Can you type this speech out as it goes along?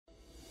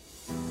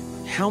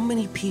How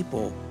many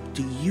people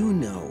do you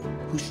know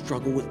who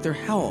struggle with their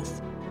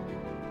health?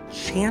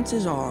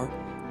 Chances are,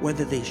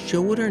 whether they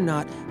show it or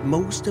not,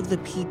 most of the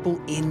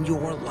people in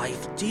your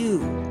life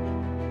do.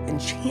 And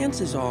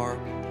chances are,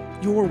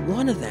 you're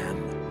one of them.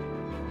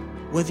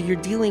 Whether you're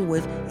dealing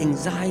with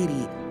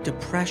anxiety,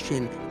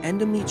 depression,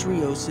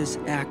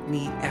 endometriosis,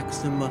 acne,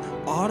 eczema,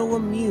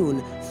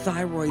 autoimmune,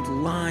 thyroid,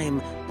 Lyme,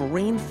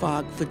 brain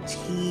fog,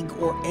 fatigue,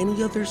 or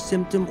any other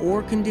symptom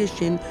or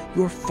condition,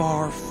 you're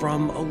far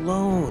from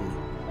alone.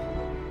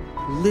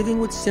 Living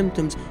with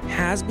symptoms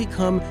has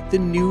become the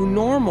new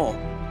normal.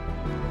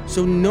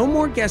 So no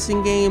more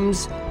guessing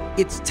games.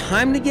 It's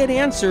time to get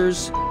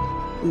answers.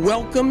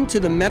 Welcome to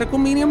the Medical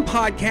Medium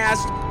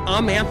Podcast.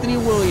 I'm Anthony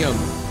William.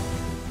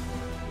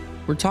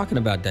 We're talking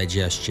about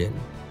digestion.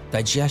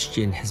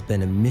 Digestion has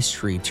been a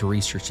mystery to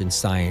research and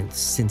science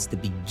since the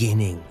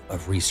beginning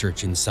of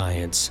research and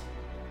science.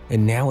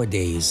 And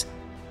nowadays,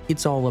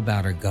 it's all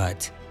about our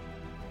gut.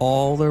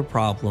 All their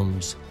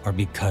problems are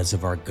because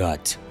of our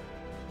gut,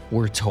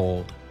 we're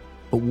told.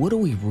 But what do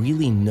we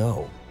really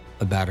know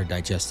about our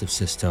digestive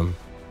system?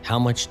 How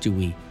much do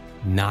we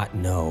not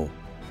know?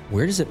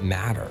 Where does it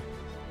matter?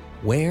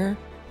 Where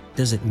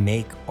does it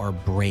make or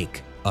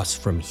break us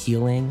from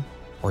healing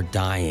or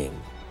dying?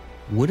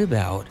 What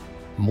about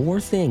more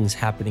things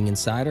happening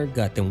inside our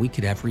gut than we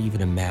could ever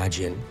even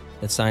imagine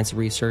that science and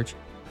research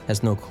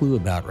has no clue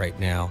about right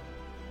now?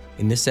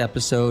 In this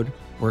episode,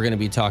 we're going to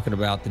be talking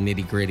about the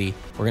nitty-gritty.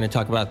 We're going to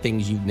talk about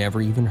things you've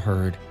never even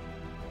heard.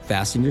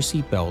 Fasten your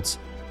seatbelts,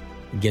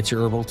 get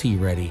your herbal tea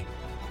ready.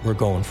 We're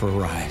going for a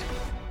ride.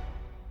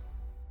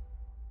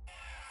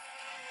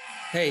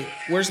 Hey,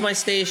 where's my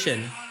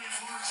station?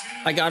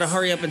 I gotta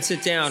hurry up and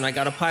sit down. I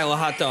got a pile of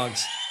hot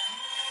dogs.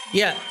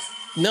 Yeah,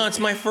 no, it's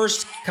my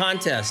first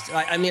contest.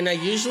 I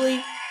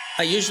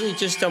usually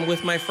just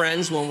with my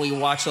friends when we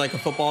watch like a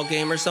football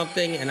game or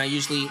something, and I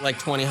usually eat like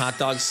 20 hot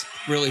dogs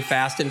really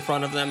fast in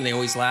front of them. They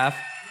always laugh.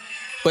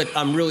 But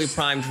I'm really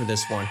primed for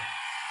this one.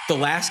 The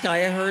last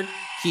guy I heard,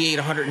 he ate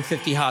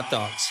 150 hot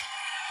dogs.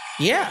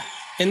 Yeah,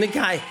 and the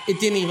guy, it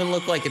didn't even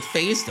look like it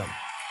fazed him.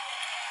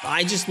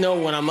 I just know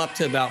when I'm up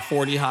to about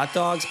 40 hot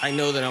dogs, I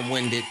know that I'm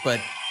winded, but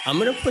I'm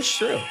gonna push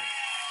through.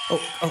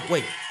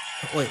 Wait.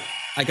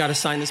 I gotta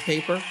sign this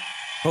paper?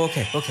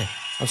 Okay.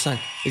 I'm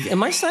signing.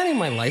 Am I signing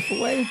my life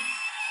away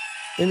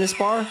in this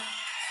bar?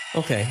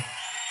 Okay.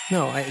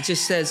 No, it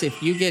just says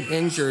if you get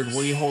injured,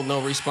 will you hold no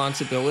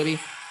responsibility?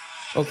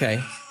 Okay.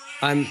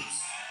 All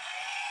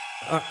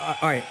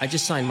right, I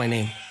just signed my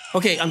name.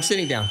 Okay, I'm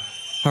sitting down.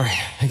 All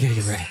right, I gotta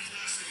get ready.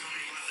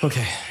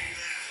 Okay.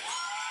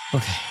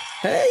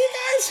 Hey, you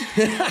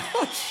guys.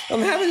 I'm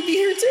happy to be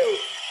here too.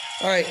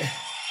 All right.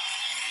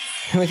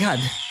 Oh my God,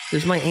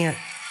 there's my aunt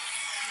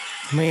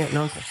and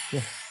uncle.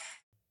 Yeah.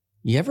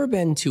 You ever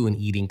been to an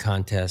eating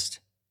contest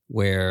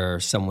where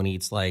someone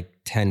eats like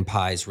 10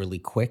 pies really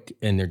quick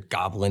and they're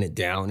gobbling it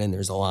down and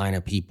there's a line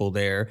of people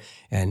there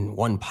and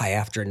one pie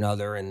after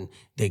another and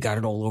they got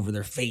it all over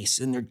their face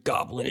and they're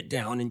gobbling it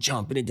down and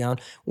chomping it down?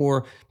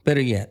 Or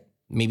better yet,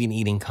 maybe an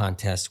eating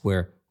contest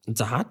where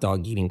it's a hot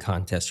dog eating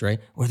contest, right?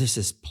 Where there's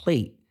this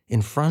plate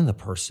in front of the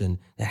person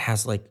that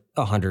has like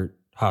 100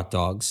 hot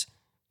dogs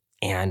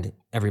and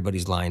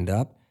everybody's lined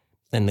up.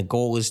 And the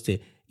goal is to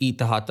eat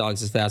the hot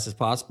dogs as fast as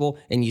possible.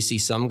 And you see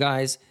some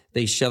guys,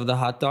 they shove the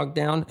hot dog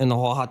down and the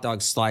whole hot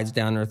dog slides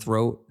down their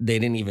throat. They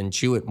didn't even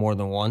chew it more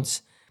than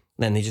once.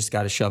 Then they just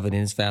got to shove it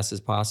in as fast as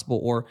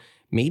possible. Or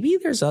maybe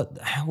there's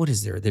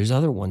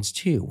other ones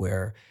too,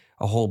 where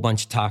a whole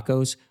bunch of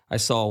tacos. I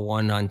saw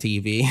one on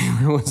TV.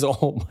 It was a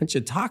whole bunch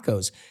of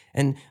tacos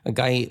and a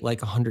guy ate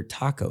like 100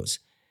 tacos.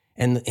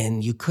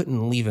 And you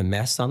couldn't leave a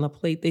mess on the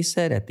plate, they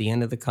said. At the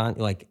end of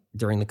the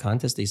during the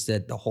contest, they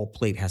said the whole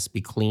plate has to be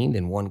cleaned,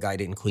 and one guy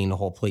didn't clean the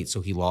whole plate, so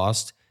he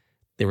lost.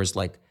 There was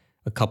like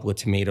a couple of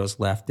tomatoes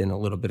left and a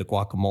little bit of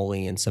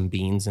guacamole and some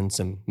beans and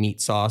some meat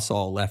sauce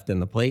all left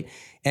in the plate.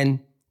 And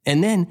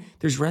then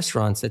there's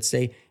restaurants that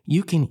say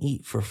you can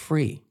eat for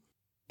free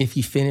if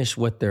you finish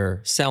what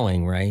they're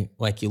selling, right?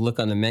 Like you look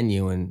on the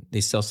menu and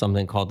they sell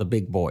something called the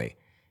Big Boy,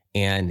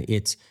 and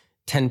it's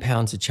 10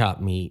 pounds of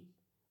chopped meat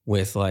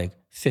with like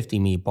 50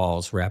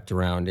 meatballs wrapped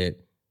around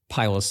it,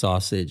 pile of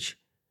sausage,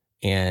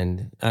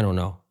 and I don't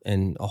know,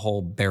 and a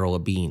whole barrel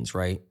of beans,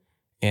 right?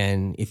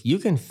 And if you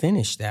can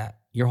finish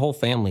that, your whole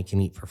family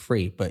can eat for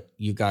free, but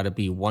you got to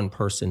be one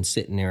person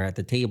sitting there at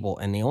the table,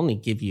 and they only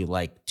give you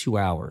like 2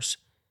 hours.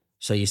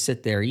 So you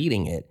sit there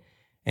eating it,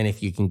 and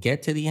if you can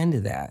get to the end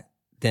of that,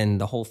 then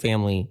the whole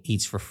family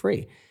eats for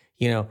free.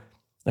 You know,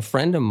 a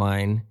friend of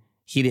mine,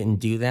 he didn't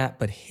do that,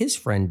 but his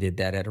friend did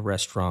that at a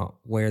restaurant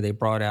where they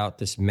brought out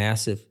this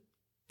massive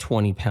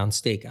 20-pound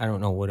steak. I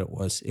don't know what it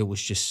was. It was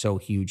just so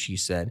huge, he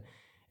said.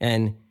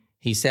 And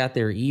he sat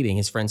there eating,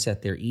 his friend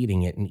sat there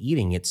eating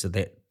it so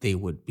that they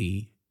would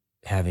be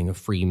having a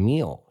free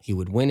meal. He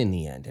would win in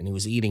the end. And he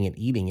was eating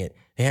it.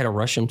 They had to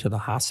rush him to the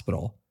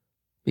hospital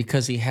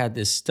because he had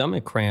this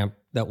stomach cramp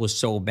that was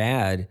so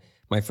bad.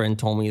 My friend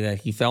told me that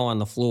he fell on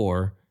the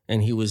floor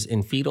and he was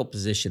in fetal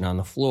position on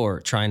the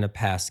floor trying to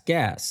pass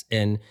gas.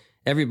 And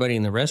everybody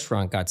in the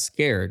restaurant got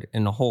scared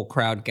and the whole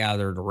crowd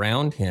gathered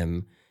around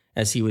him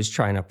as he was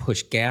trying to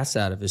push gas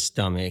out of his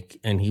stomach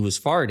and he was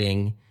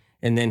farting.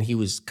 And then he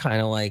was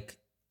kind of like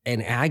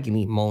in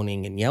agony,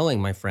 moaning and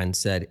yelling. My friend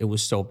said it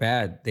was so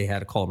bad they had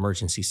to call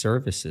emergency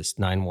services,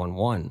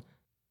 911.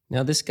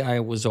 Now, this guy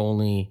was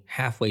only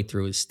halfway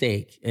through his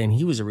steak, and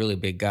he was a really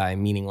big guy,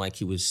 meaning like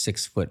he was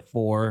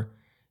 6'4".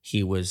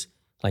 He was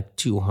like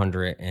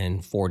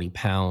 240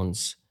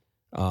 pounds.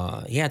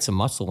 He had some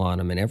muscle on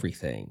him and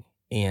everything.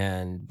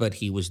 But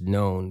he was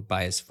known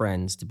by his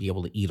friends to be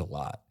able to eat a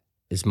lot,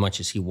 as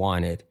much as he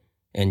wanted,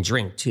 and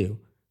drink too.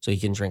 So he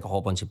can drink a whole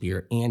bunch of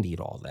beer and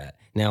eat all that.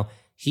 Now,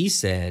 he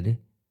said,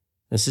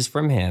 this is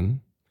from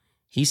him,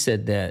 he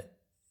said that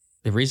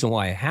the reason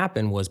why it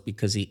happened was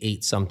because he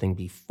ate something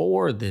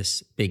before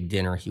this big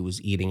dinner he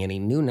was eating and he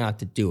knew not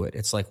to do it.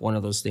 It's like one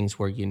of those things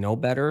where you know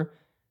better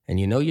and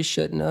you know you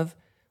shouldn't have,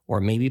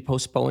 or maybe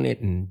postpone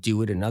it and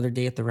do it another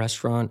day at the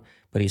restaurant.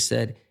 But he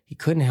said he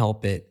couldn't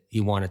help it. He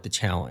wanted the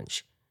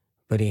challenge.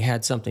 But he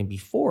had something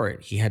before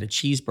it. He had a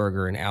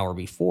cheeseburger an hour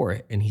before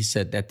it. And he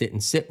said that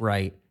didn't sit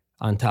right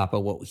on top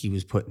of what he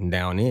was putting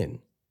down in.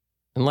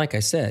 And like I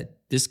said,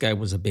 this guy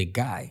was a big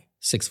guy,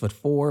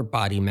 6'4",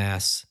 body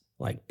mass,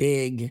 like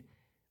big.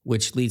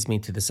 Which leads me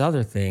to this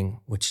other thing,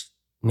 which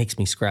makes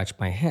me scratch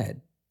my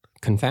head,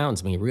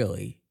 confounds me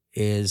really,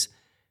 is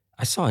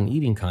I saw an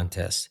eating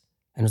contest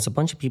and it's a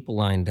bunch of people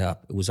lined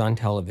up. It was on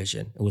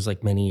television. It was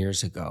like many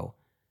years ago.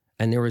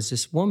 And there was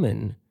this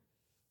woman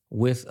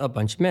with a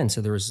bunch of men. So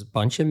there was a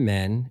bunch of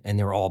men and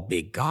they were all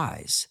big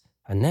guys.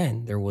 And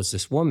then there was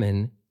this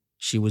woman,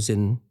 she was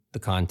in the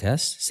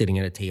contest sitting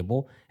at a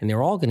table and they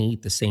were all going to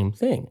eat the same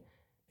thing.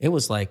 It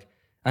was like,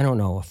 I don't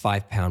know, a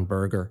 5-pound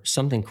burger,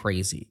 something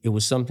crazy. It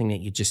was something that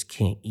you just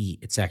can't eat.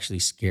 It's actually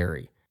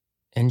scary.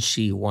 And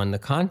she won the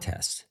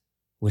contest,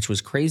 which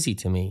was crazy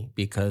to me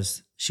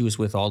because she was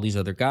with all these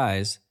other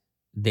guys.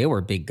 They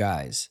were big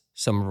guys.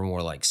 Some of them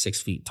were like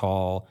 6 feet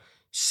tall,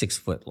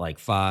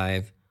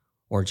 6'5",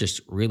 or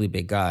just really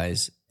big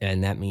guys.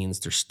 And that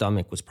means their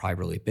stomach was probably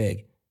really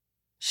big.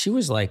 She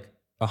was like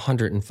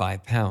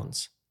 105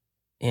 pounds.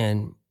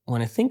 And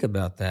when I think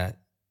about that,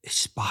 it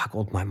just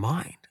boggled my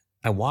mind.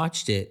 I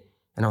watched it.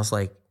 And I was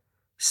like,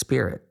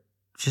 Spirit,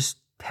 just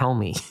tell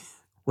me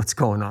what's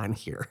going on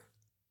here.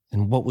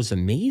 And what was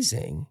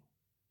amazing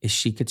is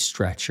she could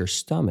stretch her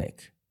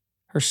stomach.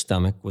 Her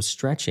stomach was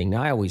stretching.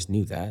 Now, I always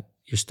knew that.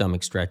 Your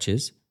stomach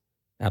stretches.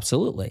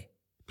 Absolutely.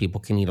 People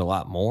can eat a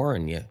lot more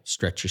and you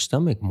stretch your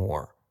stomach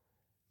more.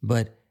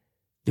 But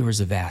there was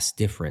a vast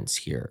difference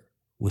here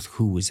with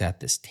who was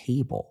at this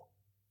table.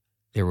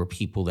 There were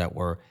people that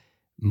were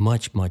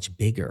much, much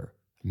bigger,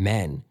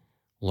 men,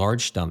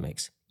 large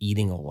stomachs,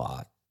 eating a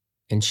lot.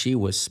 And she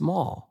was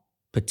small,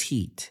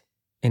 petite,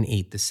 and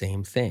ate the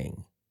same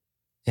thing.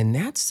 And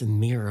that's the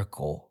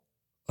miracle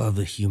of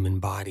the human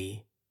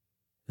body.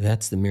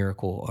 That's the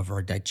miracle of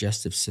our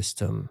digestive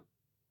system.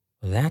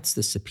 That's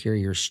the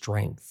superior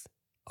strength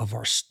of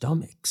our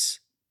stomachs.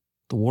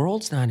 The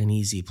world's not an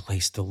easy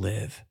place to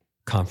live.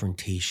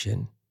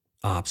 Confrontation,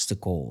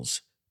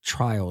 obstacles,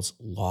 trials,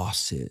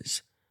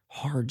 losses,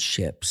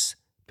 hardships,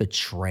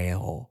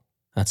 betrayal.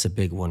 That's a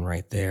big one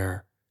right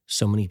there.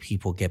 So many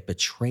people get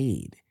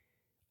betrayed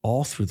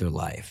all through their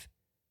life.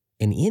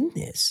 And in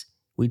this,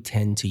 we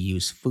tend to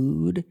use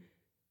food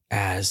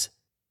as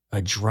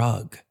a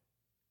drug,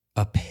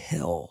 a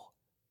pill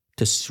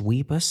to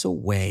sweep us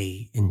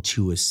away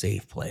into a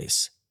safe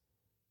place.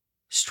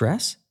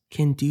 Stress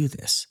can do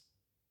this.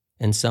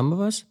 And some of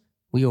us,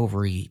 we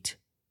overeat.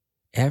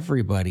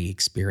 Everybody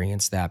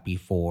experienced that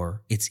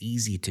before. It's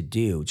easy to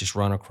do. Just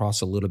run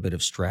across a little bit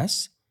of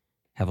stress,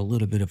 have a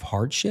little bit of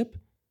hardship,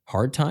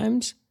 hard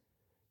times,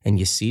 and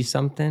you see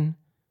something.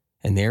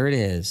 And there it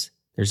is.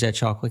 There's that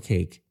chocolate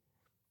cake.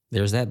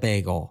 There's that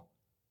bagel.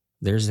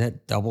 There's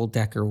that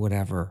double-decker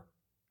whatever.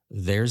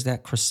 There's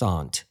that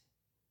croissant.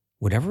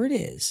 Whatever it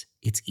is,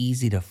 it's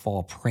easy to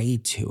fall prey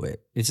to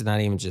it. It's not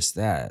even just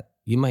that.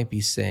 You might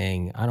be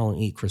saying, I don't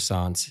eat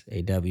croissants,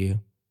 AW.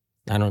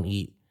 I don't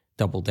eat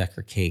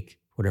double-decker cake,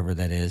 whatever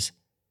that is.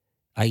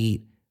 I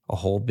eat a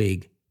whole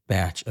big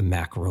batch of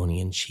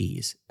macaroni and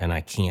cheese, and I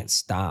can't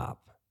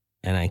stop.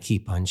 And I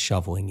keep on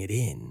shoveling it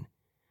in.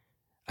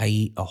 I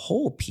eat a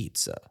whole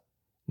pizza,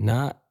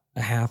 not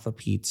a half a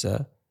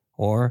pizza,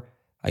 or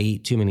I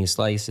eat too many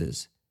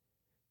slices.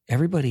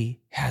 Everybody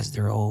has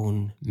their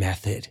own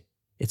method.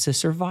 It's a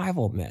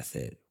survival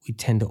method. We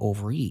tend to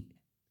overeat.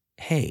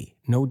 Hey,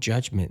 no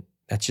judgment.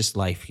 That's just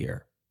life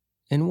here.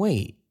 And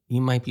wait,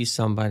 you might be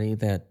somebody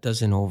that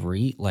doesn't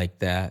overeat like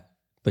that,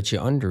 but you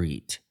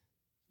undereat.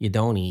 You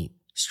don't eat.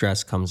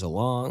 Stress comes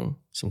along,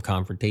 some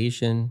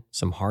confrontation,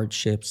 some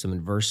hardship, some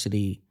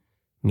adversity.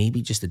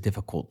 Maybe just a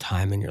difficult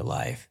time in your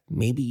life.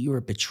 Maybe you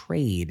were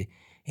betrayed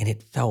and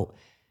it felt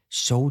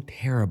so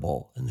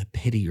terrible in the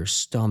pit of your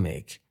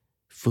stomach.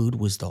 Food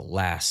was the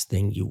last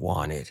thing you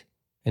wanted.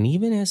 And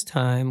even as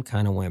time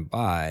kind of went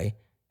by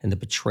and the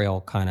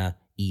betrayal kind of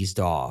eased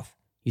off,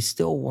 you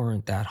still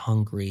weren't that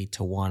hungry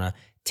to want to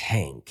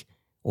tank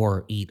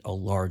or eat a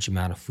large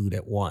amount of food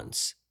at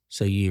once.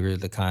 So you're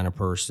the kind of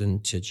person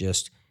to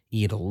just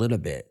eat a little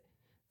bit,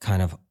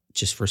 kind of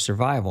just for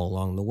survival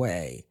along the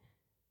way.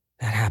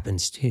 That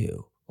happens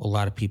too. A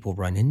lot of people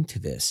run into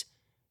this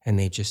and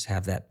they just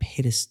have that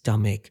pit of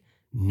stomach,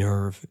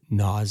 nerve,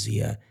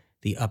 nausea,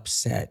 the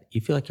upset.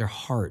 You feel like your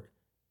heart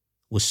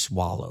was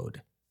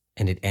swallowed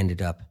and it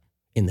ended up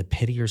in the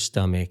pit of your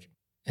stomach.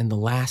 And the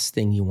last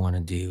thing you want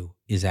to do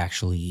is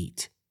actually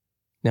eat.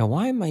 Now,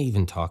 why am I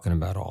even talking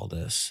about all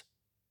this?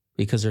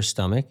 Because our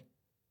stomach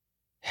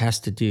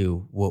has to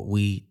do what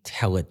we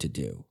tell it to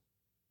do.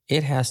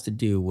 It has to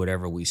do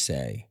whatever we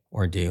say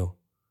or do.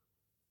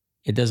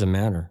 It doesn't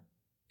matter.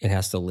 It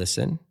has to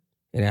listen.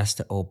 It has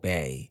to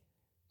obey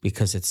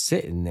because it's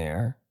sitting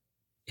there.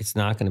 It's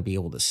not going to be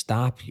able to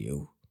stop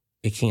you.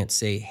 It can't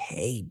say,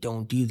 hey,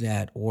 don't do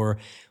that. Or,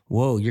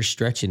 whoa, you're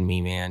stretching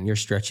me, man. You're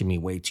stretching me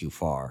way too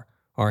far.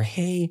 Or,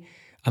 hey,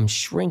 I'm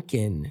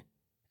shrinking.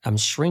 I'm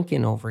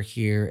shrinking over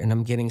here and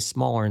I'm getting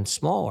smaller and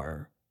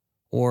smaller.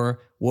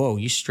 Or, whoa,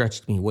 you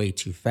stretched me way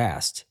too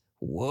fast.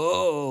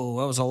 Whoa,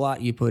 that was a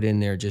lot you put in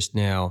there just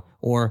now.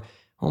 Or,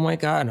 oh my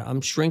God, I'm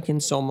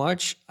shrinking so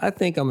much. I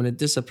think I'm going to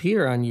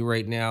disappear on you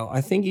right now. I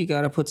think you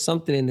got to put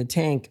something in the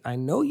tank. I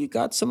know you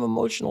got some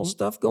emotional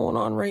stuff going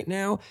on right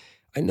now.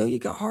 I know you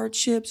got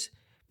hardships,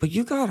 but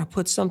you got to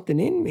put something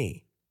in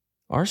me.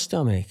 Our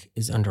stomach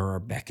is under our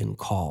beck and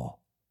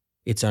call.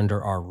 It's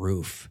under our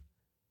roof.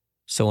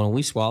 So when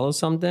we swallow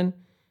something,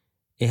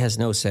 it has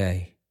no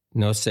say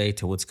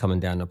to what's coming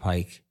down the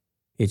pike.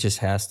 It just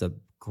has to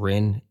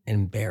grin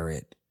and bear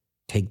it,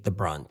 take the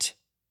brunt.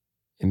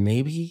 And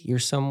maybe you're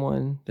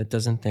someone that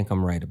doesn't think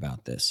I'm right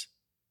about this.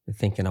 You're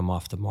thinking I'm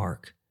off the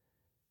mark.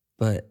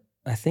 But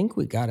I think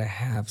we got to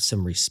have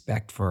some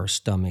respect for our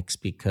stomachs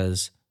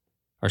because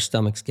our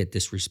stomachs get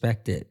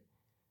disrespected.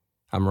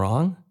 I'm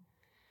wrong?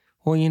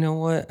 Well, you know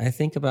what? I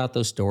think about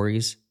those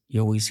stories you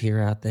always hear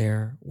out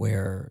there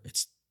where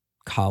it's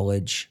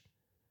college,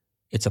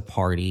 it's a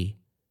party,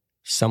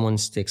 someone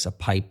sticks a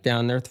pipe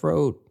down their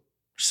throat,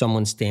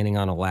 someone's standing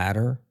on a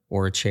ladder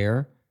or a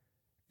chair,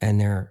 and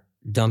they're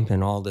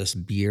dumping all this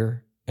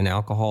beer and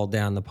alcohol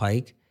down the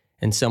pike,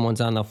 and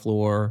someone's on the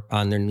floor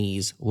on their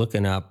knees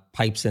looking up,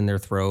 pipes in their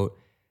throat,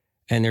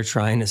 and they're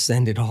trying to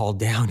send it all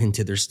down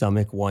into their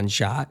stomach one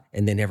shot,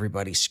 and then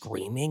everybody's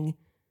screaming,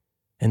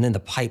 and then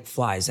the pipe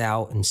flies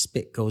out and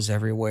spit goes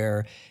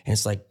everywhere, and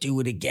it's like, do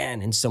it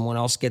again, and someone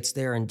else gets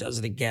there and does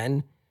it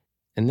again,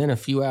 and then a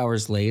few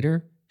hours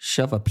later,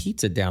 shove a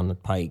pizza down the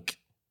pike,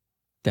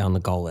 down the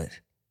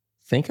gullet.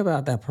 Think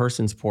about that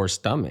person's poor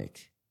stomach.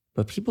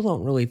 But people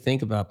don't really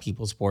think about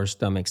people's poor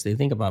stomachs. They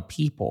think about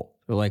people.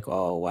 They're like,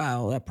 oh,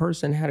 wow, that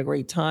person had a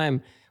great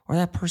time, or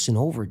that person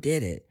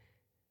overdid it.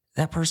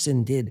 That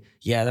person did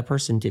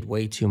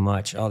way too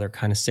much. Oh, they're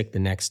kind of sick the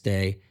next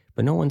day.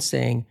 But no one's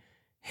saying,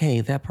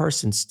 hey, that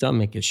person's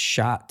stomach is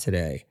shot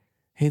today.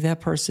 Hey,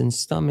 that person's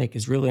stomach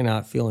is really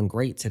not feeling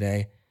great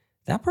today.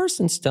 That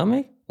person's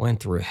stomach went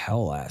through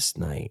hell last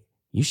night.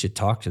 You should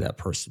talk to that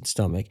person's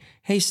stomach.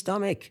 Hey,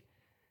 stomach,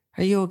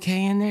 are you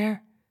okay in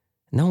there?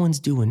 No one's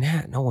doing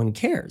that. No one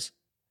cares.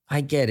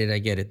 I get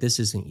it. This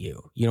isn't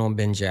you. You don't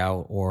binge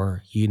out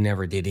or you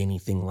never did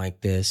anything like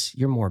this.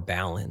 You're more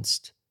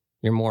balanced.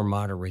 You're more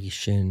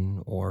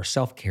moderation or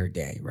self-care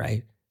day,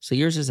 right? So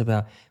yours is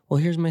about, well,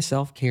 here's my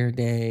self-care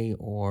day,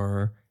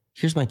 or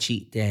here's my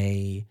cheat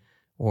day,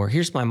 or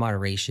here's my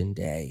moderation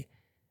day.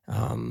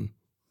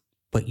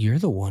 But you're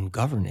the one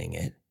governing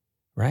it,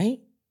 right?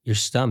 Your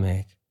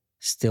stomach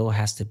still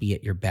has to be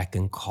at your beck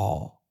and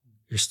call.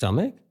 Your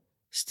stomach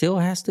still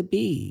has to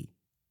be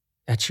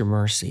at your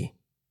mercy.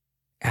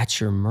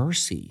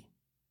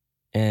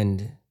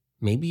 And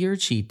maybe your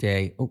cheat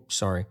day,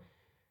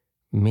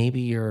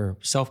 maybe your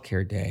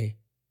self-care day,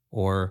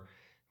 or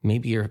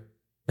maybe your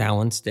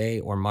balance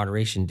day or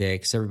moderation day,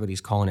 because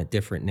everybody's calling it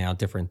different now,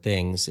 different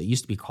things. It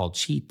used to be called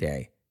cheat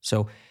day.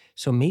 So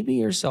maybe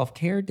your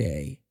self-care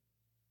day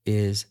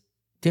is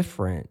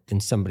different than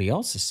somebody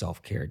else's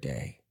self-care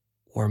day.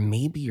 Or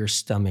maybe your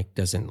stomach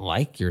doesn't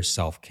like your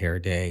self-care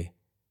day,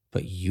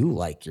 but you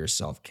like your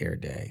self-care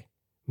day.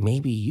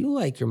 Maybe you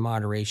like your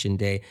moderation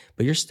day,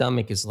 but your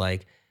stomach is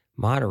like,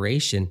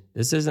 moderation?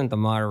 This isn't the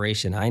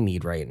moderation I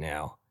need right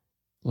now.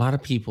 A lot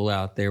of people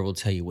out there will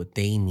tell you what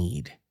they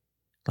need,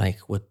 like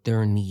what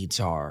their needs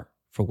are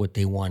for what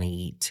they want to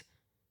eat.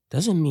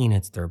 Doesn't mean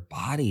it's their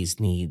body's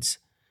needs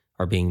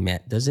are being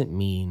met. Doesn't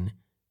mean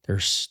their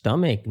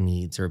stomach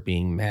needs are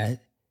being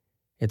met.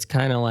 It's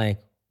kind of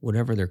like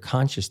whatever their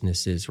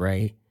consciousness is,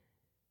 right?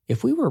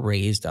 If we were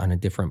raised on a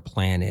different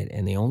planet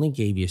and they only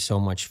gave you so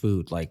much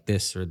food like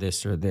this or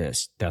this or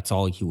this, that's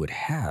all you would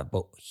have.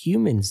 But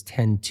humans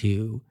tend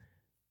to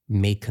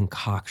make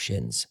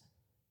concoctions.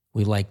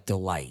 We like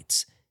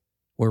delights.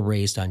 We're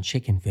raised on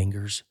chicken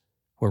fingers.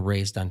 We're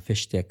raised on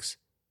fish sticks.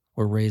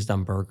 We're raised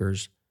on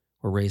burgers.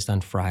 We're raised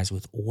on fries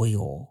with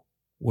oil.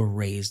 We're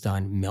raised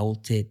on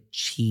melted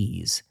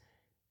cheese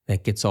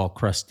that gets all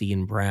crusty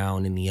and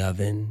brown in the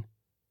oven.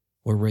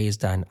 We're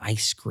raised on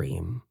ice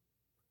cream.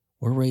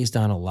 We're raised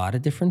on a lot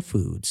of different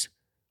foods,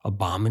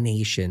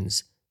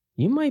 abominations.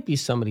 You might be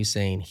somebody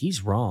saying,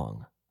 he's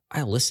wrong.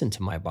 I listen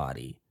to my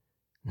body.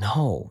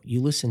 No,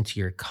 you listen to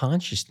your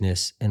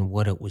consciousness and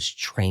what it was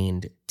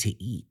trained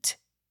to eat.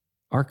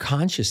 Our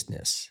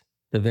consciousness,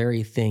 the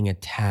very thing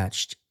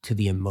attached to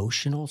the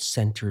emotional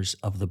centers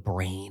of the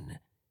brain.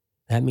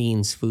 That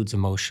means food's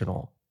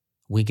emotional.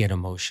 We get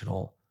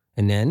emotional.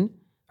 And then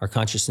our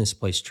consciousness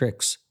plays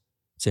tricks.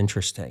 It's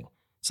interesting.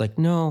 It's like,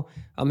 no,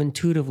 I'm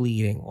intuitively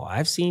eating. Well,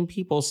 I've seen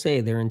people say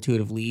they're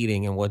intuitively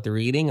eating and what they're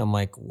eating. I'm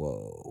like,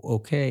 whoa,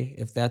 okay.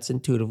 If that's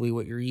intuitively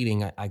what you're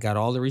eating, I got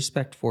all the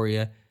respect for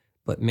you.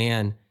 But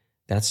man,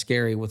 that's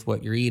scary with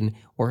what you're eating.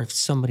 Or if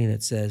somebody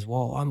that says,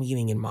 well, I'm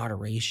eating in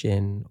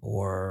moderation,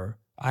 or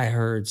I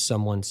heard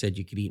someone said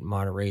you could eat in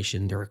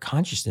moderation, their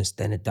consciousness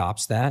then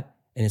adopts that.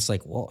 And it's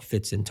like, well, it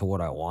fits into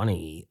what I want to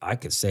eat. I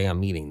could say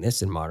I'm eating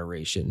this in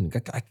moderation.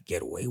 I could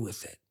get away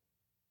with it.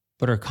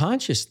 But our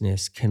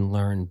consciousness can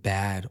learn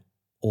bad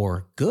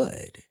or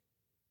good.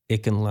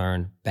 It can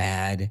learn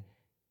bad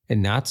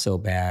and not so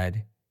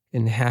bad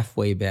and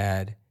halfway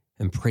bad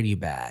and pretty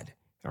bad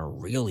or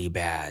really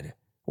bad.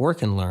 Or it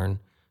can learn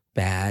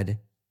bad,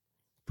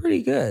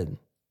 pretty good,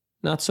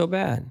 not so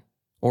bad.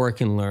 Or it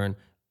can learn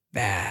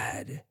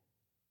bad,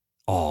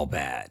 all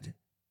bad.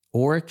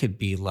 Or it could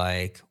be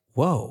like,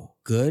 whoa,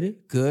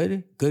 good,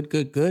 good, good,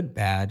 good, good,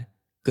 bad,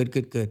 good,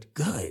 good, good,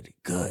 good,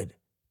 good.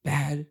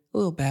 Bad, a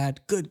little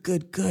bad, good,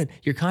 good, good.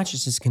 Your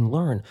consciousness can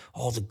learn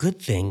all the good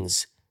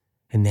things,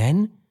 and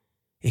then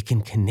it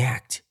can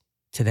connect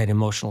to that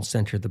emotional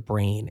center of the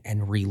brain,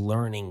 and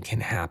relearning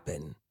can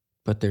happen.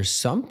 But there's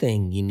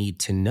something you need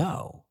to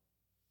know.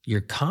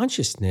 Your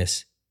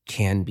consciousness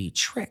can be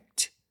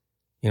tricked.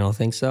 You don't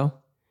think so?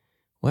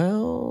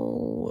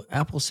 Well,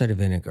 apple cider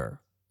vinegar.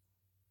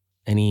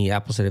 Any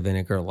apple cider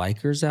vinegar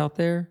likers out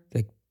there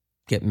that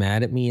get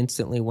mad at me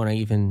instantly when I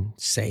even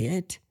say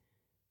it?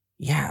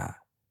 Yeah.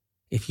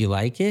 If you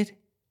like it,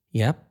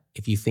 yep.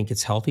 If you think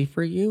it's healthy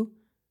for you,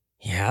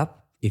 yep.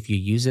 If you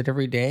use it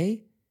every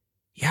day,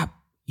 yep.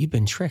 You've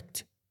been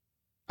tricked.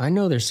 I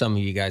know there's some of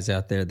you guys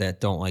out there that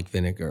don't like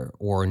vinegar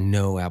or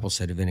know apple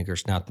cider vinegar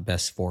is not the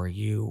best for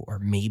you, or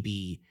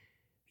maybe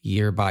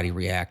your body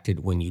reacted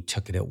when you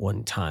took it at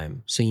one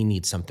time. So you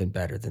need something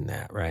better than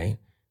that, right?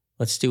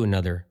 Let's do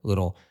another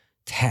little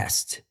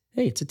test.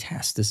 Hey, it's a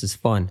test. This is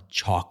fun.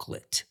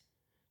 Chocolate.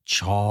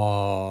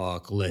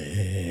 Chocolate.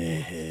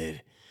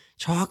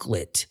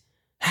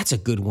 That's a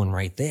good one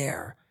right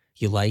there.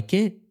 You like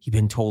it? You've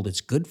been told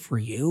it's good for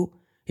you.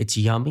 It's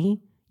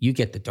yummy. You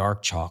get the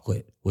dark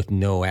chocolate with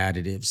no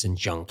additives and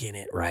junk in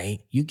it, right?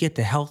 You get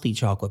the healthy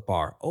chocolate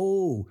bar.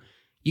 Oh,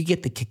 you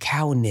get the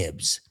cacao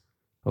nibs.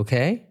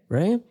 Okay,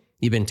 right?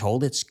 You've been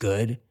told it's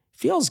good.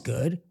 Feels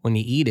good. When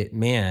you eat it,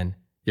 man,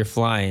 you're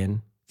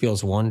flying.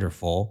 Feels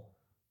wonderful.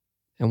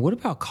 And what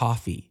about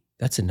coffee?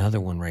 That's another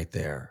one right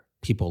there.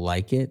 People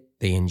like it.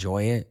 They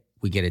enjoy it.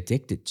 We get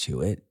addicted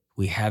to it.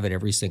 We have it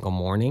every single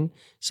morning.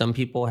 Some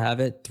people have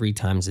it 3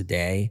 times a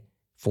day,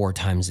 4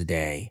 times a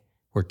day.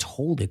 We're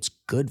told it's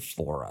good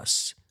for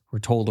us. We're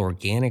told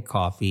organic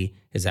coffee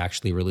is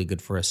actually really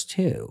good for us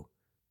too.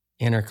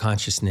 And our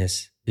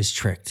consciousness is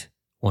tricked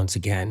once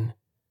again.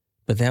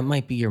 But that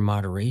might be your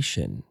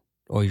moderation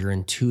or your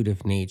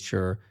intuitive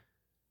nature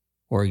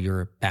or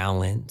your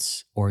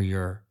balance or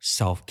your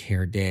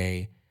self-care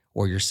day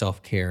or your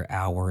self-care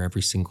hour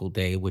every single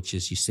day, which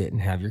is you sit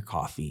and have your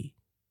coffee.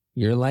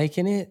 You're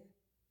liking it.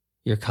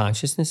 Your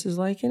consciousness is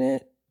liking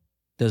it.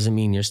 Doesn't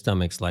mean your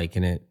stomach's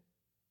liking it.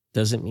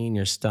 Doesn't mean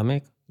your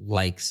stomach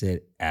likes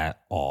it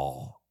at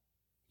all.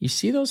 You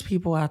see those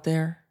people out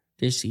there?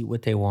 They just eat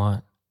what they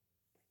want.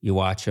 You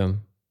watch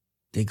them.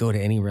 They go to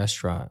any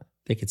restaurant.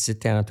 They could sit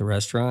down at the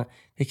restaurant.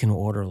 They can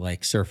order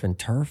like surf and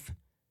turf.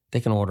 They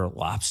can order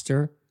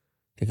lobster.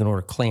 They can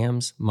order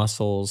clams,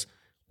 mussels,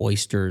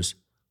 oysters,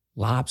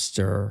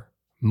 lobster.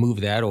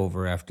 Move that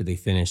over after they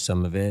finish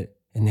some of it.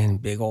 And then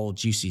big old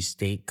juicy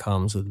steak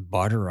comes with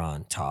butter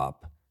on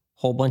top.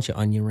 Whole bunch of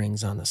onion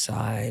rings on the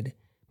side.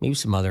 Maybe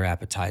some other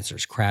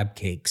appetizers, crab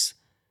cakes.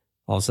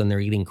 All of a sudden they're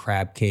eating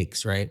crab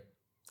cakes, right?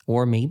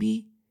 Or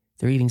maybe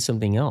they're eating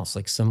something else,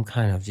 like some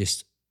kind of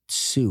just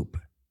soup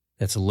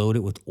that's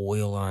loaded with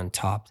oil on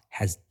top,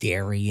 has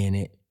dairy in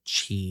it,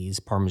 cheese,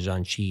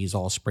 Parmesan cheese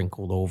all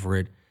sprinkled over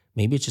it.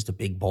 Maybe it's just a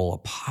big bowl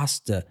of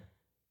pasta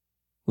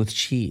with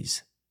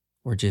cheese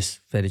or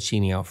just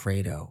fettuccine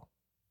Alfredo.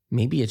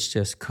 Maybe it's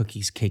just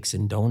cookies, cakes,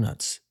 and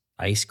donuts,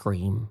 ice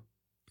cream,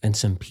 and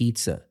some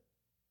pizza.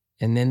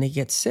 And then they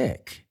get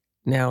sick.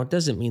 Now, it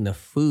doesn't mean the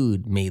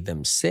food made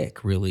them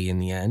sick, really, in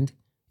the end.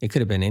 It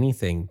could have been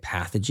anything.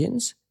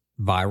 Pathogens,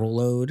 viral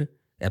load,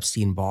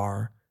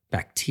 Epstein-Barr,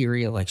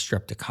 bacteria like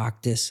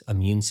Streptococcus,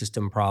 immune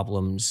system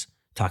problems,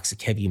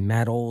 toxic heavy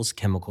metals,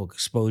 chemical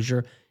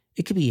exposure.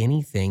 It could be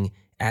anything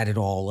added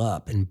all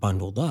up and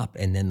bundled up,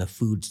 and then the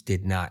foods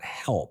did not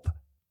help.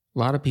 A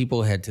lot of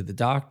people head to the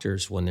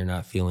doctors when they're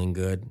not feeling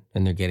good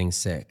and they're getting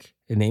sick.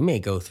 And they may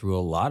go through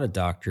a lot of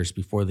doctors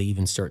before they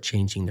even start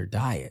changing their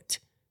diet.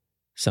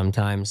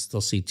 Sometimes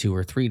they'll see 2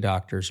 or 3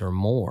 doctors or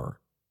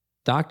more.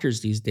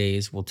 Doctors these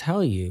days will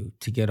tell you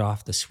to get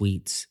off the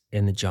sweets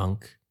and the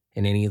junk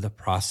and any of the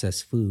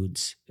processed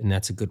foods, and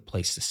that's a good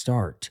place to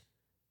start.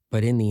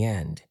 But in the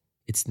end,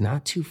 it's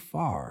not too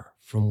far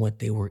from what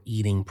they were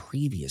eating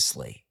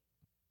previously.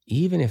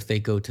 Even if they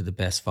go to the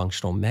best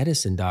functional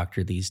medicine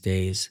doctor these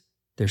days,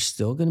 they're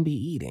still going to be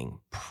eating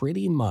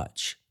pretty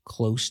much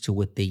close to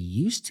what they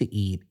used to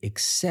eat,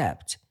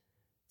 except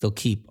they'll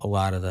keep a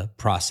lot of the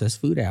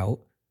processed food out,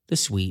 the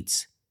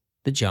sweets,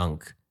 the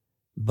junk,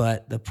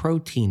 but the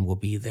protein will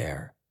be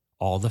there.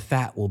 All the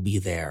fat will be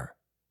there.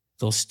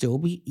 They'll still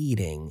be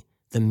eating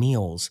the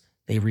meals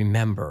they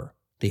remember.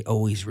 They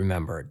always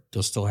remembered.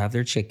 They'll still have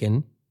their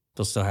chicken.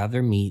 They'll still have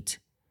their meat.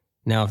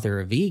 Now, if they're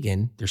a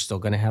vegan, they're still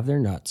going to have their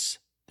nuts.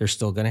 They're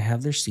still going to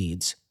have their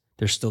seeds.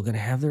 They're still going to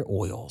have their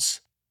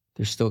oils.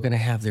 They're still going to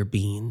have their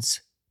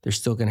beans. They're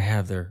still going to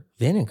have their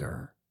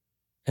vinegar.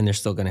 And they're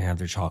still going to have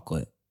their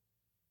chocolate.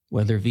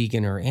 Whether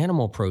vegan or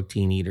animal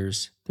protein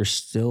eaters, they're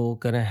still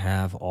going to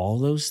have all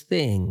those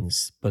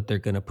things, but they're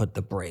going to put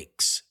the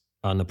brakes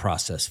on the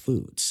processed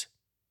foods.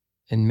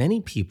 And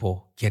many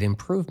people get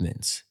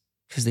improvements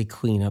because they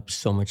clean up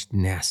so much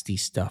nasty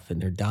stuff in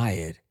their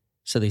diet.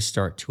 So they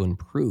start to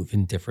improve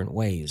in different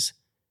ways.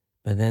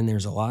 But then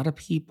there's a lot of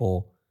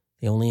people,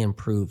 they only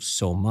improve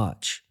so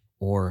much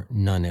or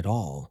none at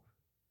all.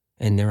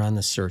 And they're on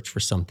the search for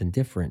something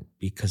different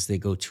because they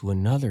go to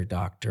another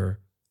doctor,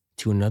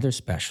 to another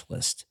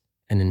specialist,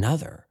 and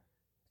another.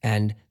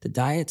 And the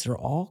diets are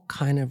all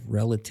kind of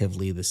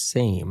relatively the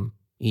same.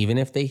 Even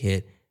if they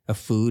hit a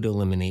food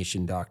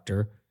elimination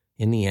doctor,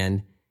 in the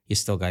end, you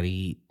still got to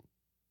eat.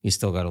 You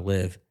still got to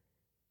live.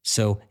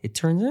 So it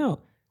turns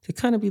out to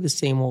kind of be the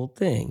same old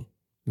thing.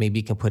 Maybe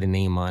you can put a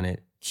name on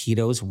it.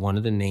 Keto is one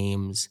of the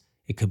names.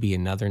 It could be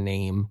another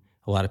name.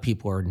 A lot of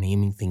people are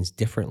naming things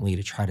differently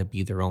to try to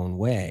be their own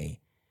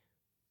way.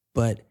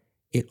 But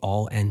it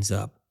all ends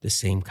up the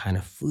same kind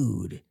of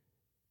food,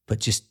 but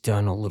just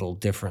done a little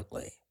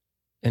differently.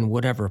 And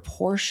whatever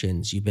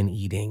portions you've been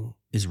eating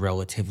is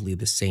relatively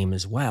the same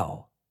as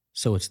well.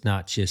 So it's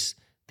not just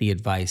the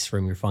advice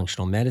from your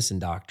functional medicine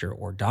doctor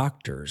or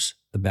doctors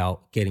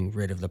about getting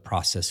rid of the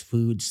processed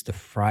foods, the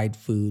fried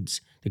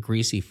foods, the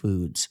greasy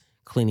foods,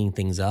 cleaning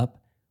things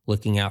up,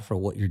 looking out for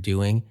what you're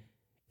doing.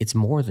 It's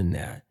more than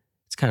that.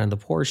 It's kind of the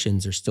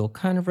portions are still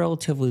kind of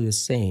relatively the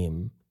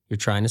same. You're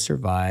trying to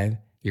survive.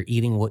 You're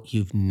eating what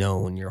you've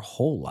known your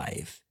whole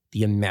life.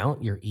 The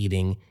amount you're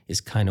eating is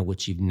kind of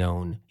what you've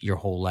known your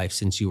whole life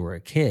since you were a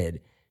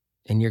kid.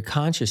 And your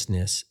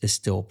consciousness is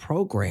still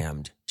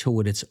programmed to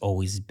what it's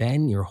always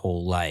been your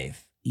whole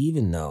life,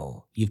 even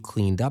though you've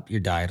cleaned up your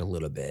diet a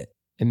little bit.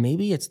 And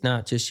maybe it's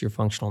not just your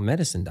functional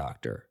medicine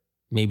doctor.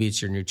 Maybe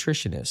it's your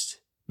nutritionist.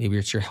 Maybe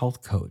it's your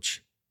health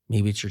coach.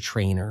 Maybe it's your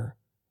trainer.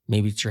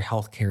 Maybe it's your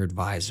healthcare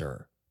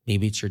advisor.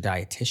 Maybe it's your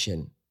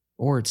dietitian.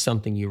 Or it's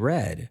something you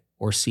read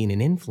or seen an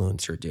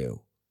influencer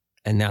do.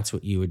 And that's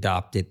what you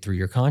adopted through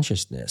your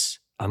consciousness.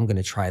 I'm going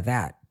to try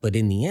that. But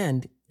in the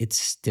end, it's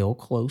still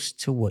close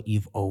to what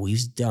you've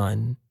always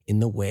done in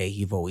the way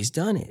you've always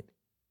done it.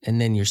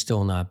 And then you're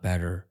still not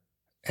better.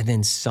 And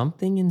then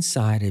something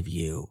inside of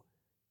you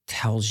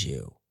tells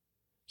you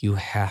you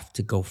have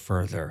to go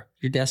further.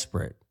 You're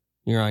desperate.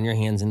 You're on your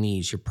hands and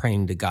knees. You're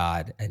praying to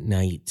God at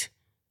night,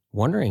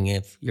 wondering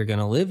if you're going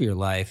to live your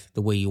life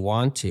the way you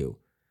want to,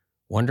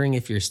 wondering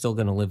if you're still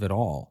going to live at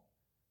all,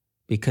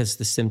 because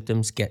the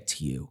symptoms get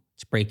to you.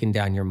 It's breaking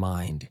down your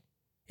mind.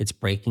 It's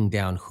breaking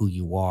down who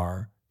you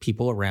are.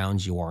 People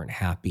around you aren't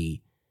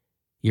happy.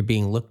 You're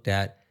being looked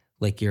at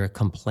like you're a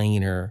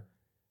complainer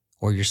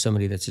or you're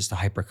somebody that's just a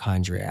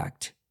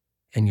hypochondriac.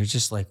 And you're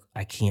just like,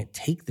 I can't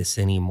take this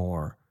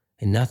anymore.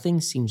 And nothing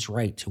seems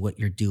right to what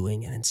you're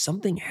doing. And then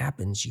something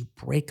happens. You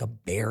break a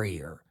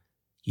barrier.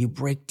 You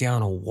break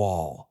down a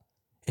wall.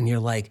 And you're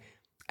like,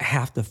 I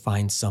have to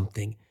find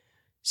something.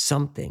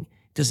 Something.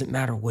 Doesn't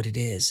matter what it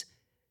is.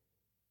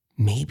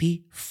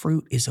 Maybe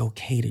fruit is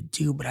okay to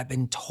do, but I've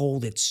been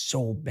told it's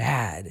so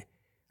bad.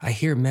 I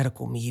hear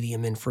medical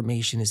medium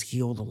information has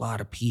healed a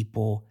lot of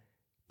people,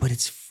 but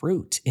it's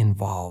fruit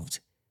involved.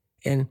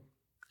 And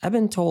I've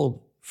been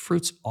told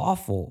fruit's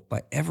awful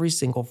by every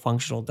single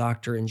functional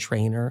doctor and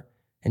trainer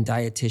and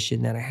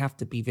dietitian that I have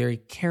to be very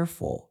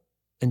careful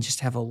and just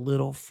have a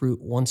little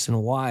fruit once in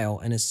a while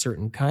and a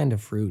certain kind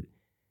of fruit.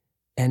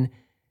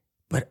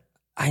 But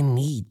I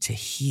need to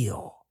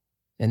heal.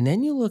 And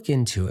then you look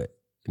into it.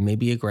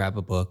 Maybe you grab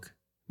a book,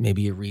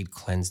 maybe you read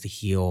Cleanse to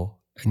Heal,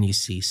 and you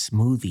see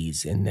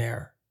smoothies in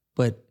there,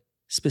 but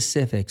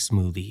specific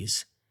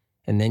smoothies.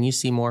 And then you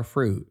see more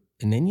fruit,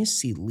 and then you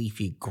see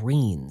leafy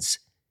greens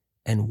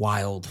and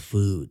wild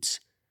foods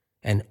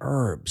and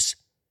herbs.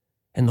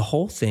 And the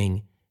whole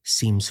thing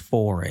seems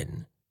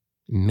foreign.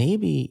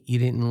 Maybe you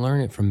didn't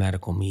learn it from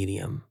medical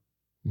medium.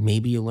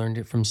 Maybe you learned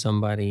it from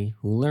somebody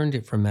who learned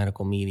it from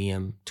medical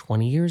medium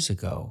 20 years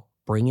ago.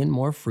 Bring in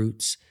more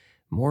fruits,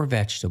 more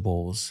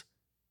vegetables,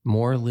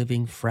 more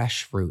living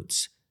fresh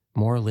fruits,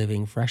 more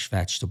living fresh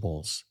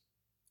vegetables.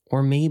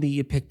 Or maybe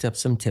you picked up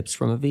some tips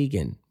from a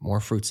vegan, more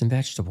fruits and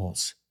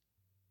vegetables.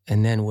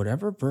 And then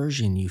whatever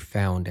version you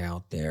found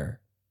out there,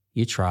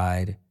 you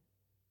tried,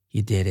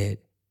 you did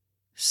it.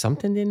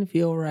 Something didn't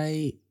feel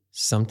right.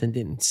 Something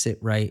didn't sit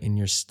right in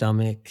your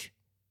stomach.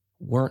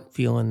 weren't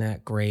feeling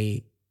that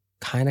great,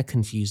 kind of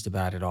confused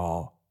about it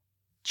all,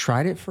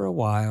 tried it for a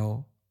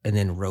while, and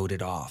then wrote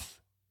it off.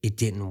 It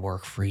didn't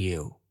work for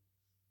you.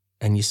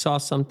 And you saw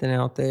something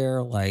out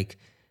there like,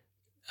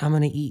 I'm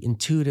going to eat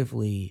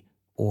intuitively,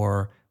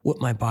 or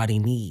what my body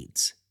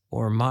needs,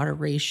 or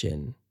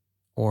moderation,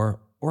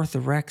 or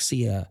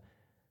orthorexia,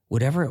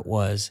 whatever it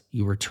was,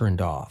 you were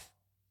turned off.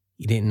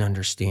 You didn't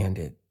understand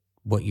it,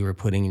 what you were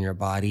putting in your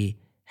body,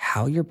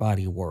 how your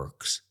body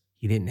works.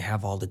 You didn't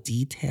have all the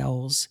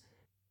details,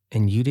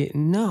 and you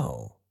didn't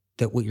know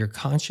that what your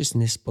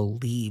consciousness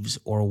believes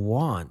or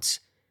wants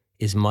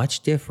is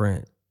much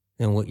different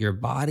than what your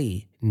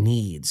body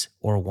needs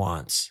or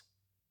wants.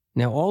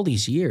 Now, all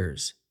these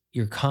years,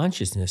 your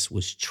consciousness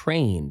was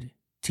trained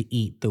to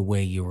eat the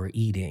way you were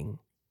eating,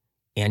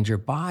 and your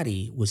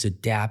body was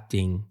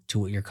adapting to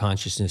what your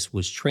consciousness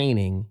was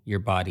training your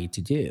body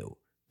to do.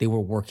 They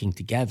were working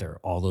together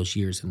all those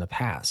years in the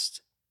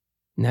past.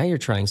 Now you're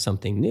trying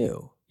something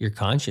new. Your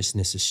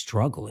consciousness is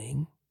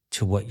struggling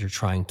to what you're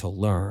trying to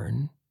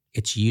learn.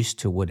 It's used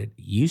to what it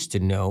used to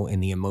know in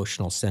the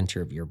emotional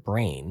center of your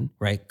brain,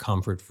 right?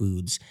 Comfort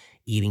foods,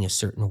 eating a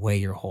certain way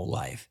your whole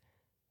life.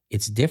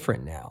 It's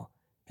different now.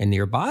 And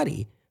your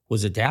body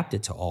was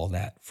adapted to all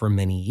that for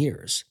many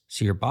years.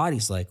 So your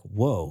body's like,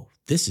 whoa,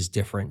 this is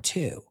different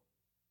too.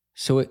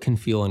 So it can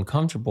feel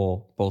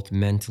uncomfortable both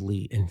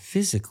mentally and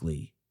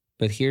physically.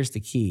 But here's the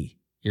key.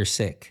 You're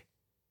sick.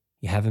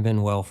 You haven't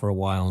been well for a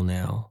while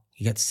now.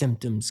 You got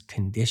symptoms,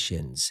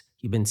 conditions.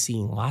 You've been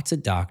seeing lots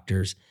of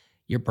doctors.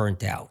 You're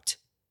burnt out.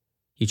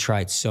 You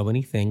tried so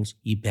many things.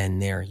 You've been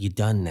there. You've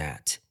done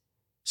that.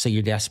 So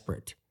you're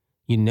desperate.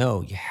 You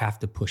know you have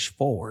to push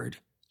forward.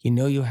 You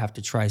know you have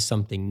to try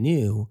something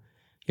new.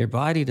 Your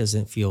body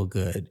doesn't feel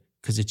good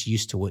because it's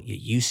used to what you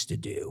used to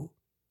do.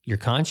 Your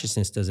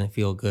consciousness doesn't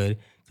feel good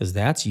because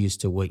that's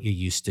used to what you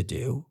used to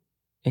do.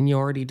 And you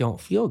already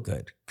don't feel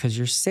good because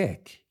you're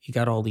sick. You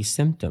got all these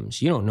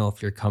symptoms. You don't know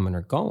if you're coming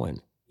or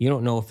going. You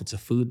don't know if it's a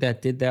food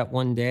that did that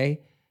one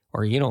day,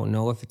 or you don't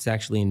know if it's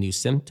actually a new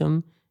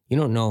symptom. You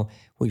don't know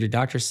what your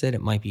doctor said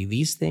it might be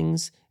these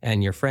things,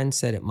 and your friend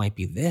said it might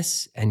be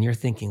this, and you're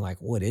thinking like,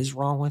 what is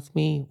wrong with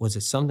me? Was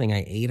it something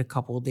I ate a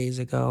couple of days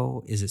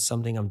ago? Is it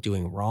something I'm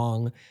doing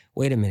wrong?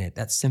 Wait a minute,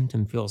 that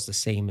symptom feels the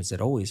same as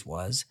it always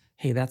was.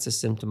 Hey, that's a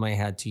symptom I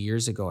had 2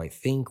 years ago, I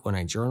think, when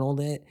I journaled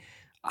it.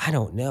 I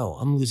don't know,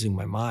 I'm losing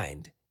my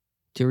mind.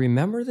 Do you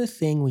remember the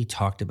thing we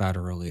talked about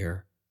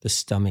earlier? The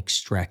stomach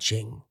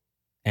stretching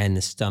and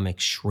the stomach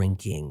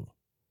shrinking.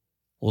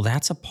 Well,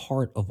 that's a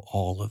part of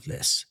all of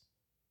this.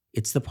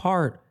 It's the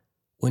part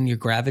when you're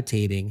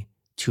gravitating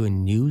to a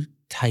new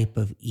type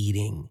of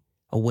eating,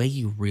 a way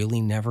you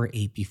really never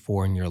ate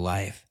before in your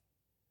life.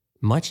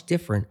 Much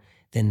different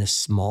than the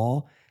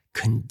small,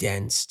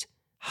 condensed,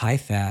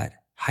 high-fat,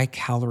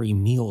 high-calorie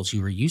meals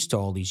you were used to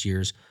all these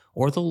years,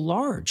 or the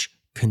large,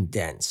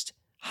 condensed,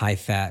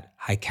 high-fat,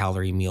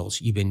 high-calorie meals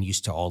you've been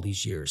used to all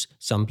these years.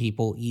 Some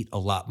people eat a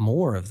lot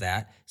more of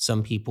that.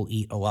 Some people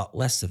eat a lot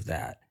less of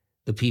that.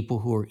 The people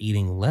who are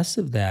eating less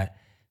of that,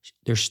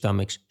 their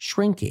stomach's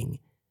shrinking.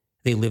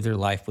 They live their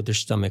life with their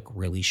stomach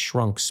really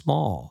shrunk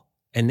small.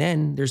 And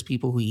then there's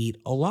people who eat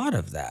a lot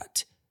of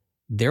that.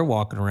 They're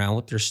walking around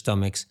with their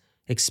stomachs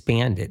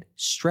expanded,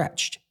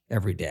 stretched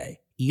every day.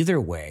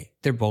 Either way,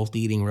 they're both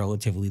eating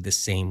relatively the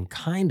same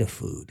kind of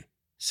food.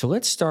 So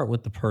let's start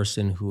with the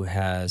person who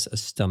has a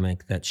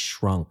stomach that's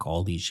shrunk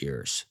all these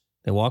years.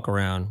 They walk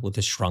around with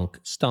a shrunk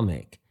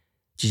stomach.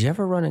 Did you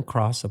ever run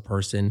across a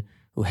person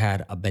who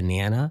had a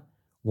banana,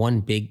 one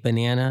big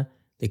banana?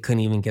 They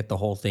couldn't even get the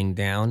whole thing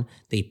down.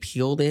 They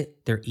peeled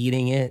it, they're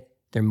eating it,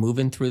 they're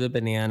moving through the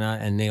banana,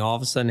 and they all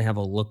of a sudden have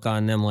a look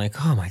on them like,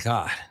 oh my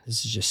God,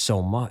 this is just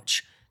so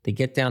much. They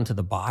get down to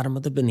the bottom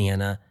of the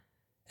banana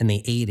and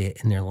they ate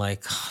it and they're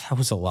like, oh, that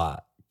was a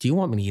lot. Do you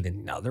want me to eat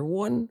another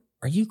one?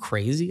 Are you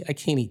crazy? I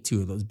can't eat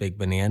 2 of those big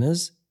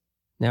bananas.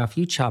 Now, if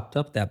you chopped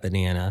up that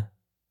banana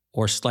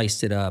or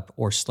sliced it up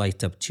or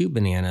sliced up 2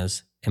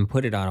 bananas and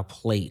put it on a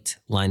plate,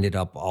 lined it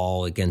up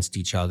all against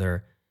each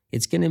other,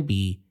 it's going to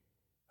be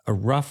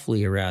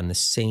roughly around the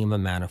same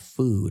amount of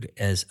food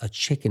as a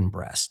chicken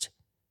breast.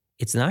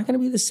 It's not going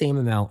to be the same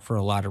amount for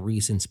a lot of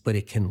reasons, but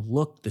it can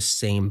look the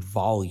same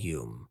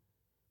volume,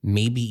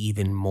 maybe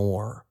even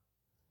more.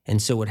 And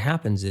so what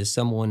happens is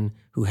someone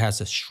who has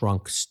a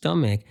shrunk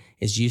stomach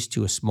is used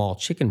to a small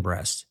chicken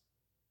breast,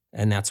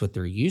 and that's what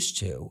they're used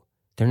to.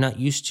 They're not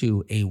used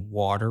to a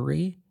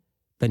watery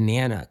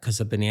banana because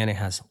a banana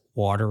has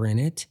water in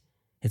it.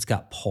 It's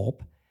got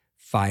pulp,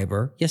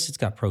 fiber. Yes, it's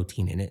got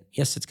protein in it.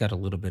 Yes, it's got a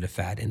little bit of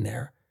fat in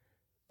there,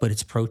 but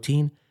it's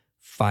protein,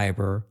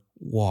 fiber,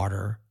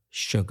 water,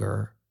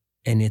 sugar,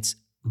 and it's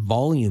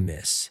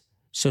voluminous.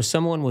 So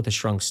someone with a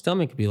shrunk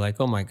stomach could be like,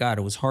 oh my God,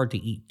 it was hard to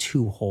eat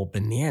 2 whole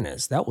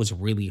bananas. That was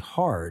really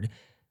hard.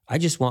 I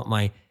just want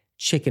my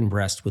chicken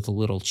breast with a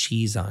little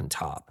cheese on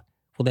top.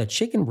 Well, that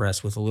chicken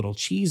breast with a little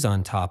cheese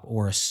on top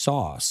or a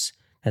sauce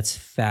that's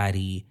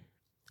fatty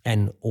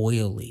and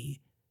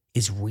oily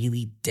is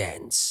really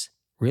dense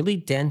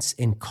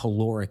in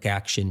caloric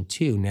action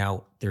too.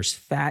 Now, there's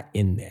fat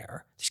in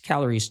there. There's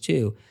calories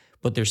too,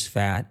 but there's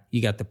fat,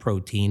 you got the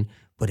protein,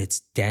 but it's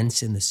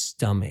dense in the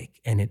stomach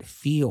and it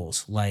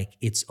feels like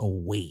it's a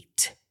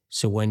weight.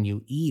 So when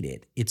you eat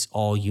it, it's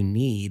all you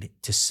need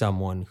to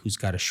someone who's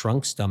got a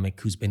shrunk stomach,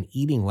 who's been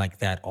eating like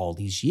that all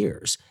these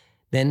years.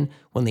 Then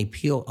when they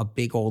peel a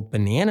big old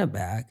banana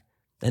back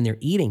and they're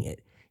eating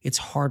it, it's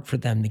hard for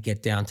them to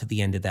get down to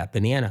the end of that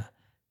banana.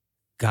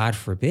 God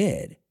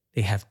forbid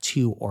they have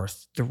 2 or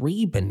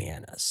 3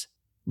 bananas.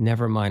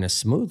 Never mind a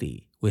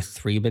smoothie with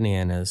 3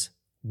 bananas,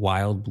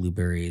 wild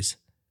blueberries,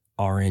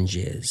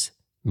 oranges,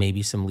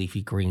 maybe some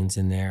leafy greens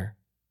in there.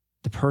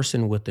 The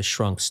person with the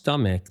shrunk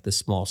stomach, the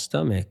small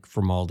stomach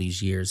from all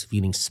these years of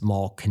eating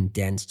small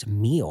condensed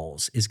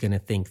meals is going to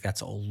think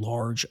that's a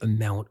large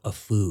amount of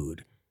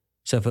food.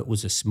 So if it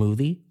was a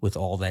smoothie with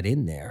all that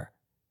in there,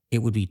 it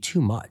would be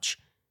too much.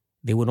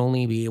 They would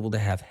only be able to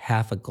have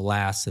half a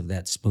glass of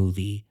that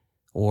smoothie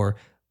or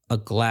a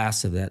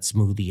glass of that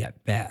smoothie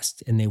at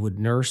best, and they would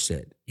nurse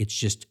it. It's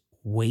just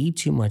way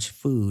too much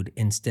food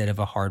instead of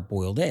a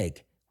hard-boiled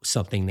egg,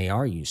 something they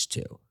are used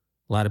to.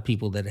 A lot of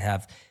people that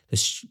have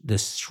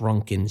this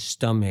shrunken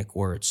stomach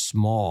where it's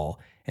small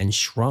and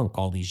shrunk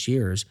all these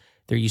years,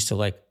 they're used to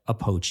like a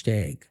poached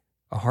egg,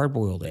 a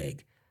hard-boiled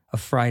egg, a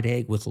fried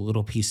egg with a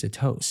little piece of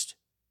toast,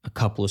 a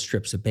couple of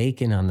strips of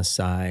bacon on the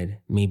side,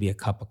 maybe a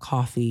cup of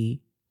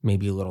coffee,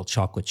 maybe a little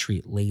chocolate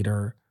treat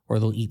later, or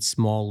they'll eat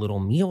small little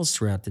meals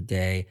throughout the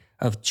day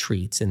of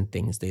treats and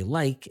things they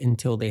like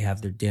until they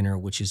have their dinner,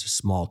 which is a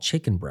small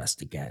chicken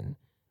breast again,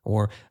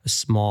 or a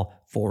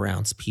small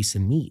 4-ounce piece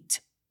of meat.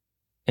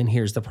 And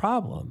here's the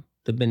problem.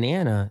 The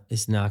banana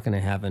is not going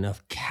to have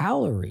enough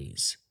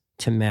calories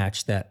to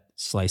match that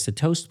slice of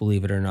toast,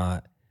 believe it or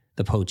not,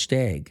 the poached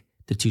egg,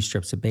 the 2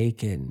 strips of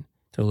bacon,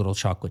 the little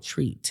chocolate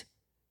treat.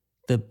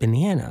 The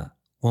banana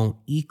won't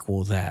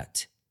equal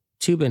that.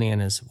 2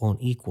 bananas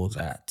won't equal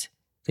that.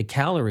 The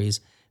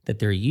calories that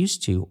they're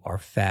used to are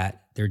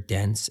fat, they're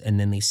dense, and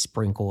then they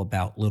sprinkle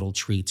about little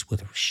treats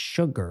with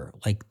sugar,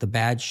 like the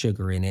bad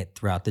sugar in it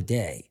throughout the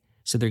day.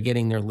 So they're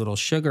getting their little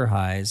sugar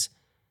highs,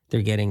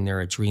 they're getting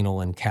their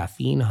adrenal and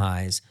caffeine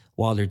highs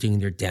while they're doing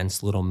their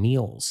dense little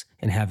meals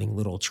and having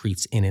little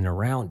treats in and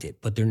around it.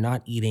 But they're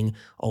not eating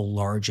a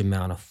large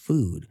amount of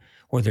food,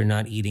 or they're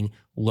not eating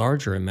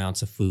larger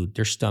amounts of food.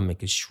 Their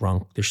stomach is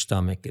shrunk, their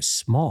stomach is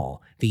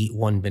small. They eat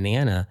 1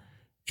 banana,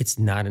 it's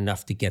not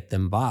enough to get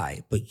them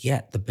by, but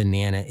yet the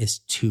banana is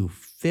too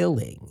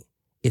filling.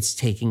 It's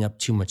taking up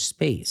too much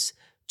space.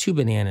 2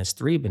 bananas,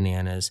 3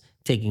 bananas,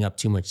 taking up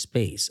too much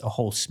space. A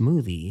whole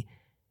smoothie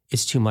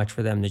is too much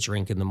for them to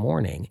drink in the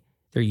morning.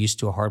 They're used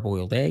to a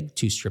hard-boiled egg,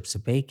 2 strips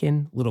of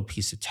bacon, little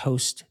piece of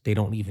toast. They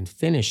don't even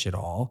finish it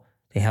all.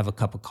 They have a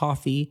cup of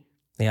coffee.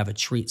 They have a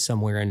treat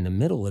somewhere in the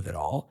middle of it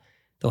all.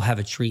 They'll have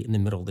a treat in the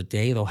middle of the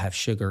day. They'll have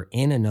sugar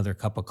in another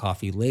cup of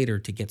coffee later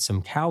to get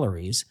some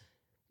calories,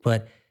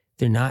 but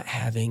they're not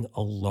having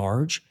a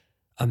large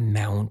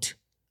amount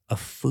of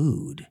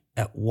food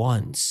at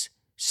once.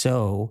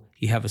 So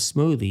you have a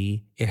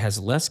smoothie, it has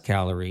less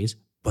calories,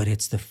 but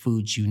it's the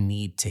food you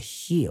need to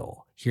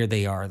heal. Here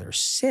they are, they're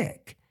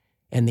sick,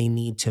 and they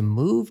need to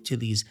move to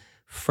these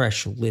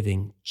fresh,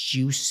 living,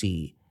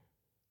 juicy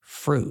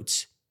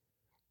fruits,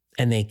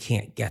 and they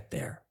can't get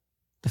there.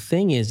 The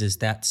thing is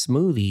that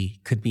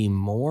smoothie could be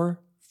more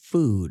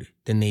food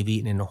than they've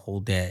eaten in a whole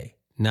day,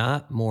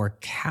 not more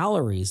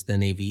calories than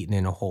they've eaten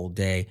in a whole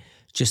day,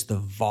 just the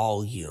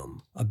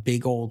volume, a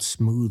big old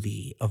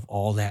smoothie of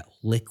all that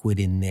liquid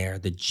in there,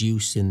 the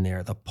juice in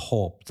there, the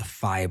pulp, the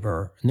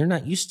fiber, and they're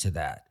not used to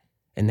that.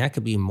 And that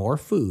could be more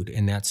food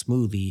in that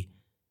smoothie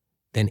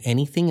than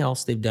anything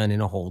else they've done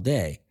in a whole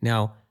day.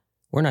 Now,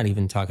 we're not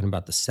even talking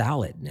about the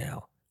salad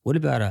now. What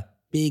about a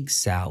big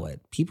salad?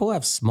 People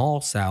have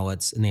small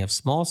salads, and they have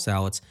small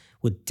salads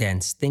with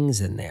dense things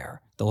in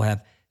there. They'll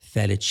have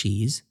feta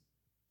cheese.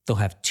 They'll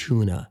have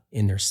tuna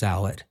in their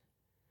salad.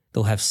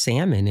 They'll have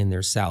salmon in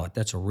their salad.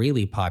 That's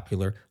really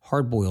popular.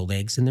 Hard-boiled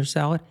eggs in their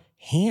salad.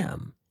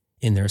 Ham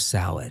in their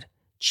salad.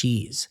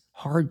 Cheese.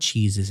 Hard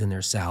cheeses in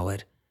their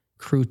salad.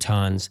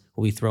 Croutons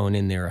will be thrown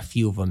in there, a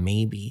few of them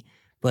maybe.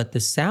 But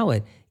the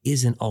salad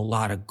isn't a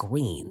lot of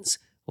greens,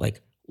 like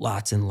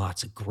lots and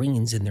lots of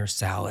greens in their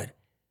salad.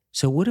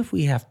 So what if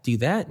we have to do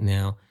that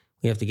now?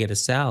 We have to get a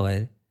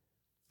salad,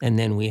 and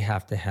then we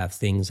have to have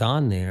things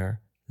on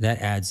there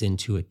that adds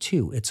into it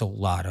too. It's a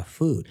lot of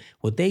food.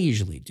 What they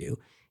usually do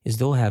is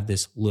they'll have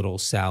this little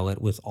salad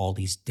with all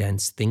these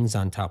dense things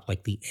on top,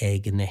 like the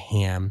egg and the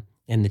ham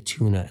and the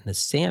tuna and the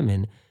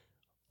salmon,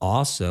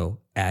 also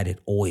added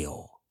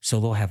oil. So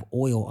they'll have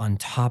oil on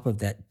top of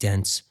that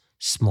dense,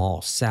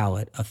 small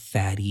salad, a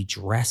fatty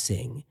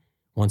dressing.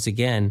 Once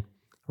again,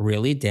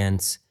 really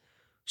dense,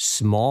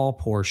 small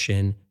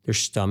portion. Their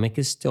stomach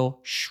is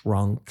still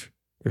shrunk.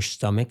 Their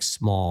stomach's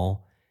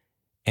small.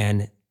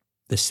 And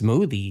the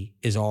smoothie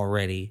is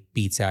already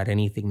beats out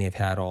anything they've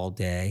had all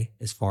day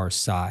as far as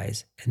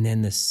size. And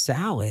then the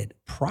salad,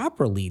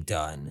 properly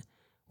done,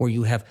 where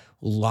you have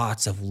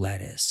lots of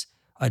lettuce,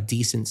 a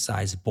decent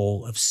sized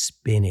bowl of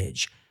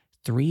spinach,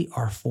 3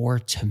 or 4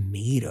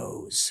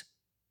 tomatoes,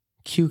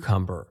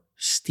 cucumber,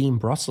 steamed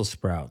Brussels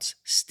sprouts,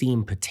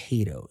 steamed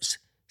potatoes,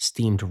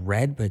 steamed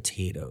red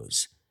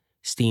potatoes,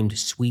 steamed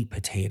sweet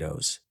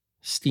potatoes,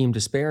 steamed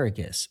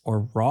asparagus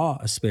or raw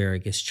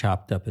asparagus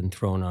chopped up and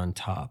thrown on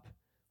top,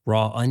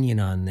 raw onion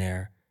on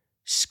there,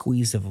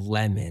 squeeze of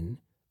lemon,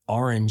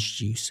 orange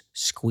juice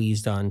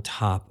squeezed on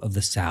top of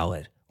the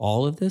salad.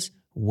 All of this,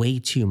 way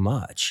too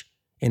much.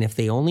 And if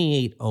they only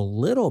ate a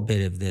little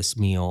bit of this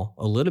meal,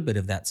 a little bit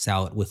of that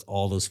salad with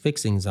all those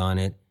fixings on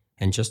it,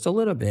 and just a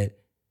little bit,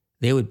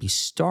 they would be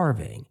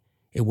starving.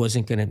 It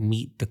wasn't going to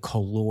meet the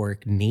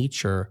caloric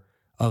nature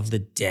of the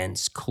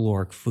dense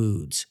caloric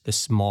foods, the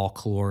small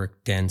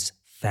caloric, dense,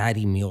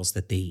 fatty meals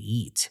that they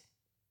eat,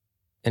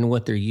 and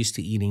what they're used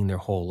to eating their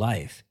whole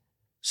life.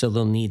 So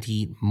they'll need to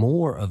eat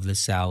more of the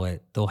salad.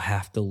 They'll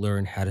have to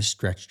learn how to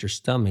stretch their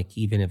stomach,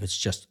 even if it's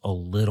just a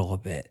little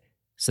bit,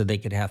 so they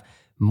could have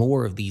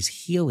more of these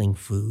healing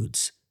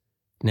foods.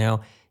 Now,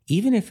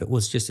 even if it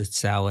was just a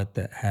salad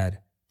that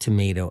had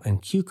tomato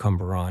and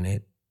cucumber on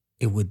it,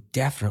 it would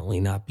definitely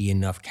not be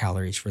enough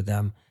calories for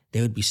them.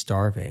 They would be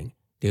starving.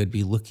 They would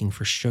be looking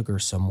for sugar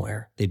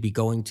somewhere. They'd be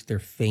going to their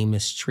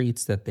famous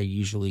treats that they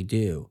usually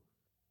do.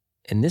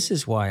 And this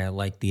is why I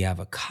like the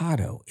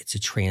avocado. It's a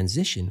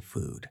transition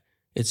food.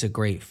 It's a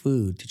great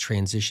food to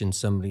transition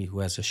somebody who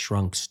has a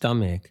shrunk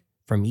stomach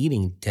from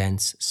eating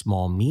dense,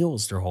 small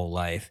meals their whole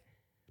life,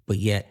 but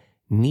yet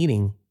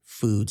needing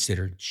foods that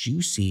are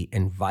juicy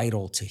and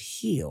vital to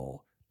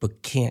heal,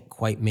 but can't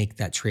quite make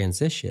that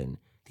transition.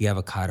 The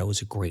avocado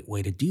is a great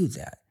way to do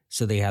that.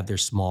 So they have their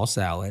small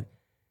salad,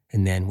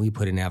 and then we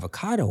put an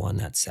avocado on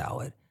that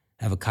salad.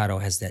 Avocado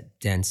has that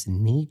dense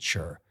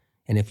nature.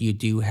 And if you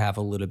do have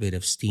a little bit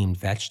of steamed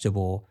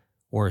vegetable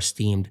or a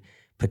steamed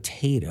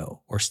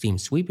potato or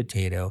steamed sweet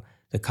potato,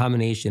 the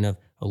combination of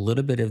a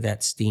little bit of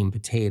that steamed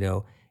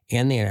potato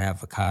and the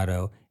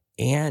avocado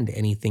and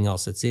anything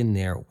else that's in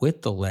there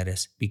with the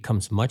lettuce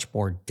becomes much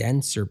more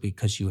denser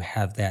because you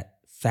have that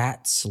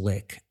fat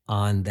slick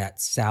on that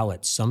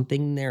salad,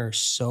 something they're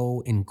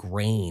so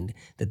ingrained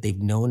that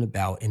they've known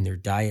about in their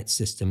diet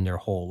system their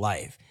whole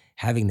life.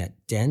 Having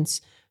that dense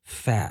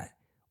fat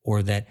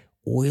or that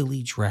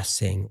oily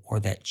dressing or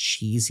that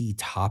cheesy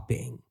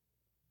topping.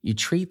 You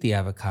treat the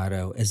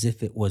avocado as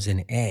if it was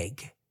an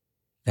egg.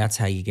 That's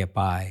how you get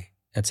by.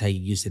 That's how you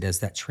use it as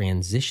that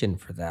transition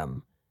for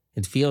them.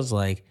 It feels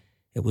like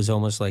it was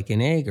almost like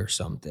an egg or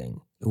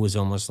something. It was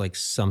almost like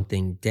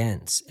something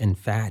dense and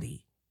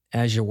fatty.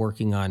 As you're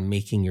working on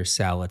making your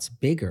salads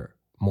bigger,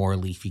 more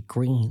leafy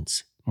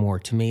greens, more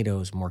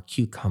tomatoes, more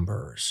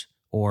cucumbers,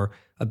 or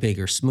a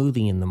bigger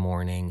smoothie in the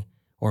morning,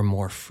 or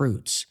more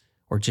fruits,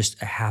 or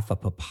just a half a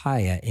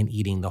papaya and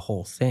eating the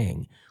whole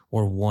thing,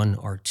 or 1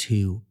 or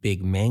 2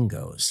 big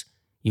mangoes.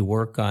 You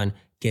work on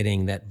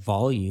getting that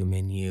volume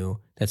in you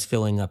that's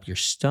filling up your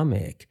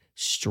stomach,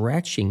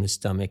 stretching the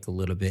stomach a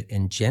little bit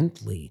and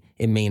gently.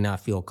 It may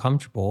not feel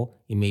comfortable.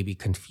 You may be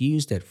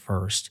confused at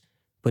first,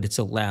 but it's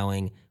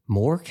allowing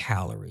more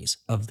calories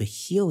of the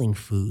healing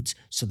foods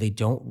so they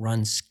don't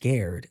run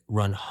scared,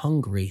 run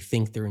hungry,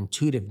 think their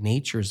intuitive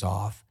nature's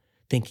off,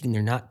 thinking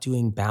they're not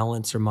doing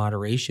balance or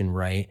moderation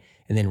right,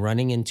 and then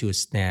running into a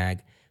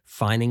snag,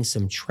 finding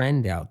some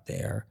trend out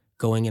there,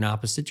 going in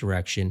opposite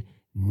direction,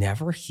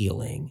 never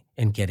healing,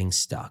 and getting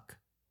stuck.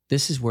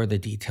 This is where the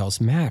details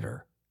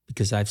matter,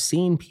 because I've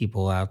seen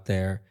people out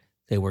there,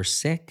 they were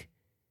sick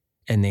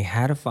and they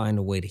had to find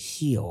a way to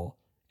heal.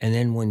 And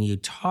then when you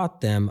taught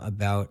them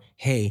about,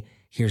 hey,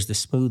 here's the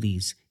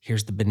smoothies,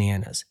 here's the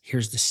bananas,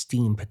 here's the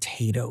steamed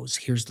potatoes,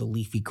 here's the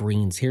leafy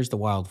greens, here's the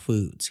wild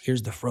foods,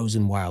 here's the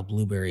frozen wild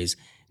blueberries.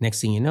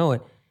 Next thing you know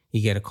it,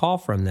 you get a call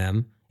from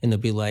them and they'll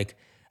be like,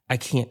 I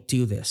can't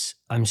do this.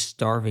 I'm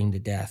starving to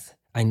death.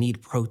 I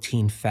need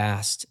protein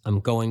fast. I'm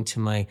going to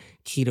my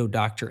keto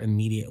doctor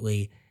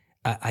immediately.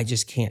 I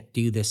just can't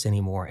do this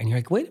anymore. And you're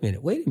like, wait a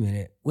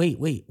minute.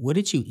 Wait, what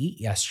did you eat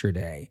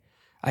yesterday?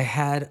 I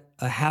had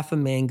a half a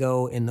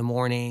mango in the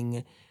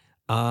morning.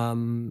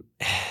 In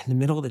the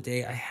middle of the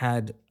day, I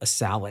had a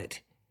salad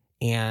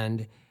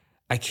and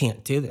I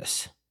can't do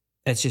this.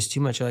 It's just too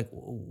much. You're like,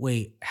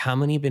 wait, how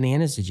many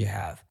bananas did you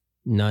have?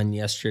 None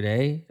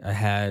yesterday. I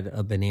had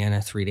a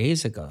banana 3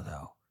 days ago,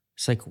 though.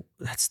 It's like,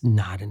 that's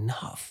not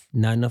enough.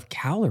 Not enough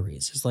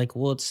calories. It's like,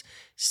 well, it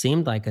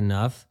seemed like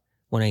enough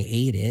when I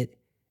ate it,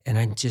 and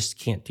I just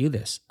can't do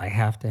this. I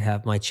have to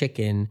have my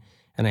chicken,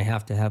 and I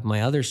have to have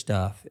my other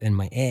stuff, and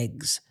my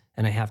eggs,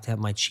 and I have to have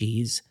my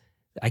cheese.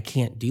 I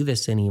can't do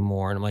this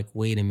anymore. And I'm like,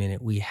 wait a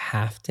minute. We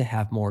have to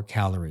have more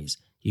calories.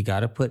 You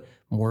got to put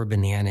more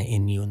banana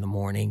in you in the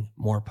morning,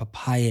 more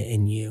papaya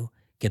in you,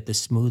 get the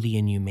smoothie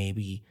in you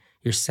maybe.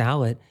 Your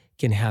salad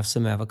can have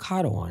some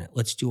avocado on it.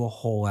 Let's do a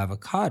whole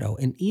avocado.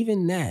 And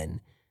even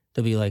then,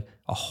 they'll be like,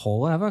 a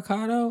whole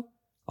avocado?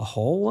 A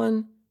whole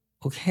one?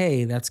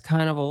 Okay, that's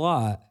kind of a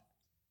lot.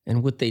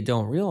 And what they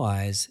don't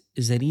realize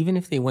is that even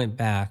if they went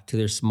back to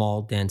their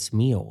small, dense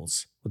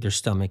meals, with their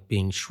stomach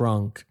being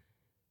shrunk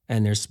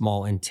and their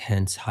small,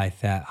 intense,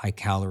 high-fat,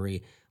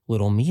 high-calorie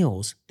little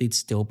meals, they'd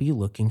still be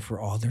looking for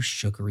all their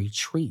sugary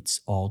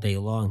treats all day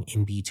long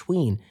in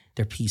between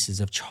their pieces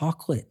of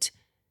chocolate.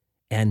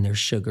 and their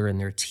sugar in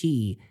their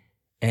tea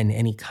and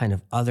any kind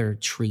of other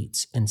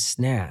treats and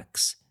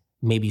snacks,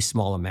 maybe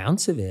small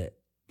amounts of it,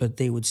 but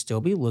they would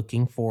still be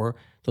looking for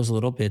those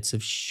little bits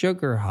of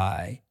sugar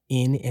high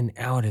in and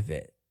out of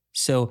it.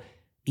 So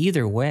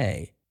either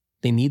way,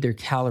 they need their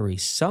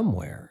calories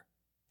somewhere.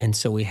 And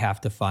so we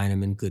have to find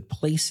them in good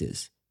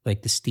places,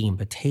 like the steamed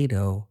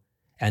potato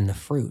and the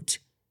fruit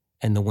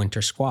and the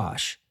winter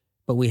squash.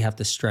 But we have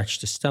to stretch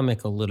the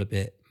stomach a little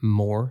bit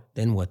more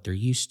than what they're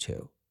used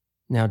to.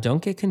 Now,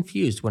 don't get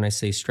confused when I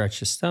say stretch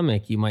the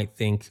stomach. You might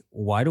think,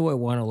 why do I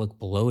want to look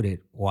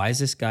bloated? Why is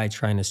this guy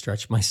trying to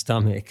stretch my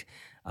stomach?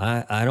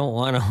 I don't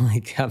want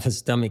to have a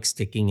stomach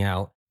sticking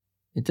out.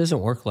 It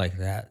doesn't work like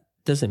that.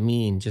 It doesn't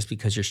mean just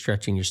because you're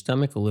stretching your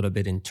stomach a little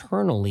bit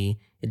internally,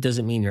 it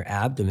doesn't mean your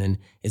abdomen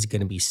is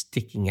going to be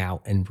sticking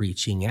out and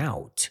reaching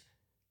out.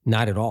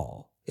 Not at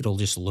all. It'll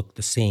just look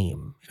the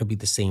same. It'll be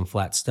the same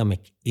flat stomach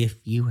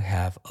if you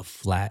have a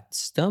flat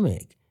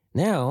stomach.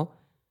 Now,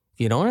 if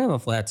you don't have a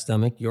flat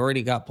stomach, you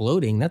already got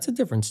bloating. That's a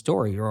different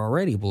story. You're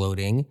already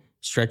bloating.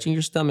 Stretching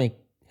your stomach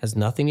has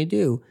nothing to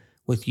do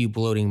with you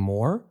bloating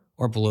more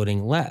or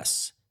bloating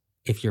less.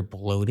 If you're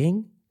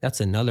bloating,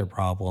 that's another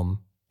problem.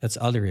 That's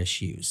other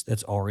issues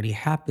that's already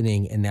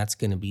happening, and that's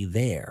going to be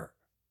there.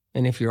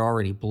 And if you're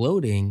already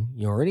bloating,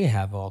 you already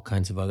have all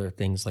kinds of other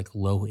things like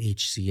low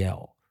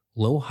HCl,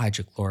 low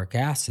hydrochloric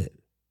acid,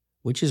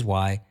 which is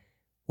why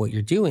what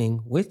you're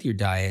doing with your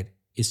diet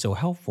is so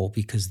helpful,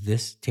 because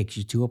this takes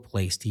you to a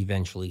place to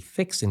eventually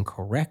fix and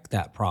correct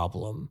that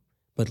problem.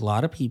 But a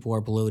lot of people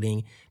are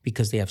bloating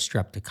because they have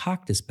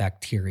streptococcus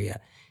bacteria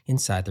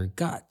inside their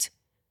gut.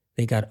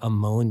 They got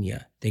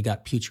ammonia. They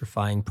got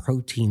putrefying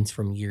proteins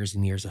from years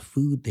and years of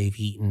food they've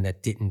eaten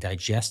that didn't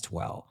digest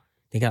well.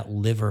 They got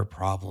liver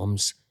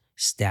problems,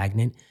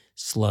 stagnant,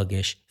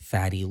 sluggish,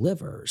 fatty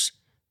livers.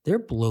 They're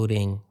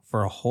bloating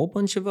for a whole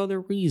bunch of other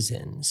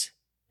reasons.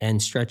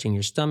 And stretching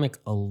your stomach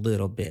a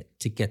little bit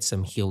to get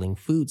some healing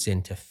foods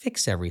in to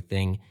fix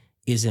everything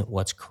isn't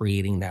what's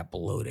creating that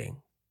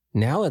bloating.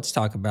 Now let's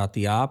talk about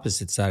the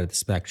opposite side of the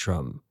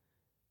spectrum,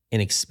 an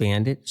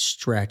expanded,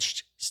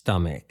 stretched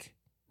stomach.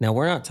 Now,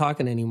 we're not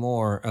talking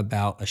anymore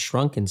about a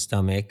shrunken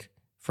stomach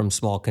from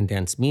small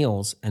condensed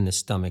meals and the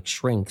stomach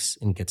shrinks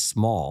and gets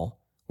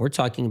small. We're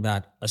talking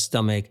about a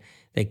stomach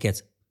that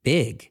gets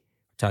big.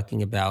 We're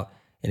talking about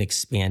an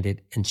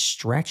expanded and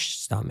stretched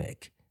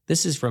stomach.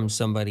 This is from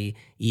somebody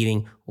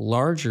eating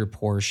larger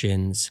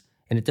portions,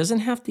 and it doesn't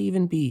have to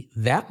even be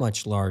that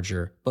much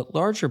larger, but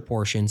larger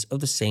portions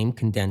of the same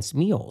condensed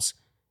meals.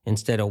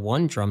 Instead of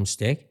 1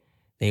 drumstick,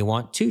 they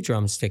want 2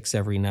 drumsticks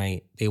every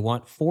night. They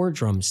want 4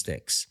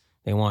 drumsticks.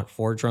 They want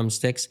 4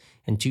 drumsticks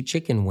and 2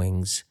 chicken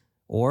wings.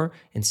 Or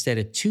instead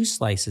of 2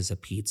 slices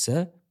of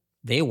pizza,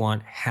 they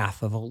want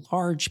half of a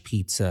large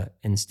pizza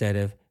instead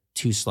of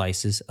 2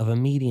 slices of a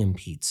medium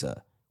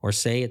pizza. Or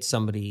say it's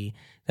somebody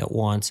that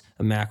wants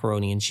a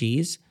macaroni and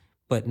cheese,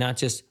 but not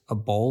just a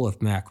bowl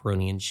of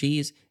macaroni and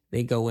cheese.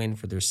 They go in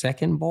for their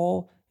second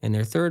bowl and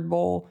their third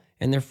bowl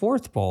and their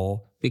fourth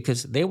bowl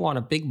because they want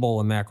a big bowl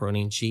of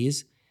macaroni and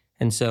cheese.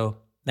 And so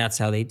that's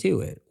how they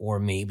do it. Or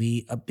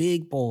maybe a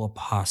big bowl of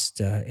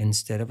pasta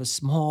instead of a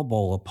small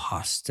bowl of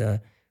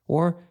pasta.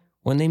 Or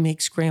when they make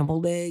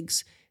scrambled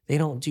eggs, they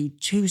don't do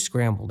 2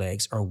 scrambled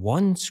eggs or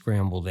 1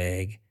 scrambled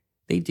egg.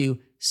 They do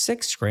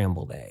 6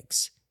 scrambled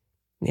eggs.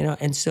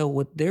 And so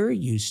what they're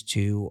used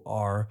to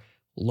are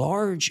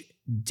large,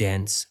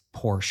 dense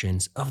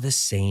portions of the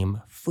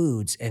same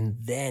foods. And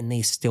then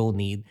they still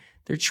need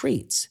their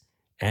treats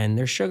and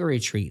their sugary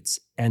treats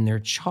and their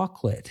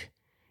chocolate.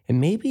 And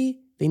maybe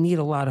they need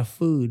a lot of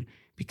food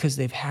because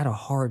they've had a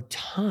hard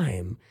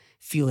time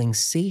feeling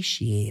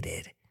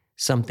satiated.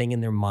 Something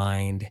in their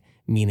mind,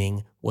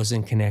 meaning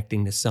wasn't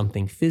connecting to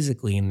something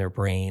physically in their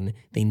brain.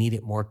 They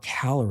needed more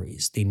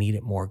calories. They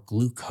needed more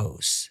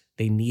glucose.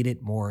 They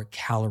needed more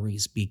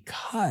calories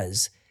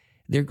because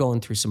they're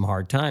going through some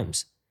hard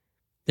times.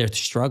 They're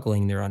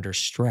struggling. They're under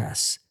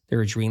stress.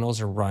 Their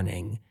adrenals are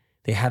running.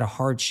 They had a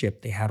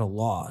hardship. They had a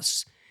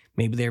loss.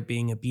 Maybe they're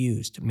being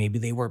abused. Maybe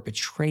they were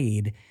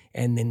betrayed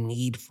and the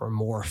need for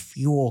more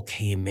fuel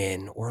came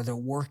in, or they're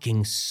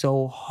working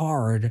so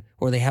hard,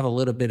 or they have a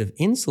little bit of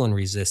insulin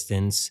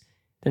resistance.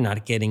 They're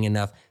not getting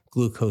enough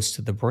glucose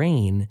to the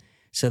brain,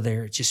 so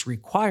they're just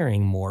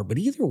requiring more. But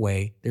either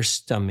way, their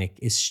stomach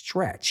is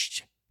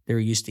stretched. They're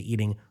used to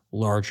eating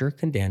larger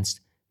condensed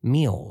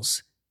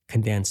meals,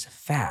 condensed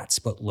fats,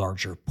 but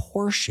larger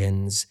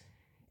portions.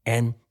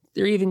 And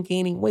they're even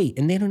gaining weight,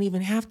 and they don't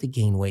even have to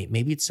gain weight.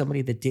 Maybe it's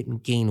somebody that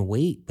didn't gain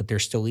weight, but they're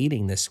still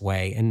eating this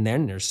way. And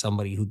then there's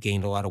somebody who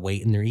gained a lot of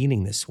weight and they're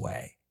eating this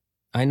way.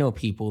 I know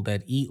people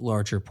that eat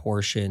larger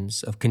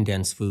portions of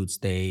condensed foods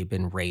they've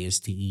been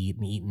raised to eat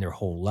and eaten their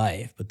whole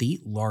life, but they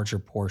eat larger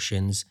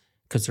portions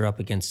because they're up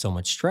against so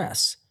much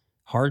stress,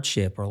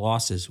 hardship, or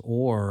losses,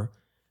 or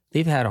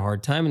they've had a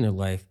hard time in their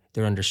life.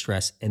 They're under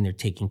stress and they're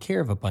taking care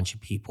of a bunch of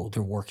people.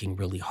 They're working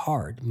really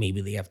hard. Maybe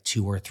they have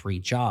 2 or 3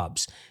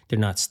 jobs. They're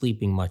not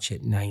sleeping much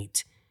at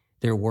night.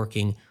 They're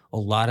working a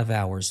lot of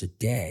hours a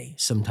day,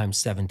 sometimes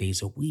 7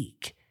 days a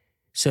week.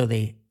 So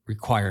they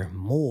require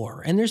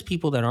more. And there's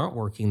people that aren't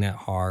working that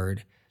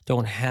hard,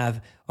 don't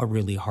have a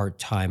really hard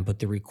time, but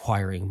they're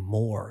requiring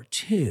more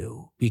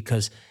too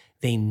because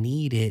they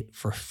need it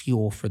for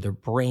fuel for their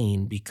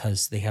brain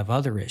because they have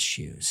other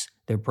issues.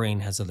 Their brain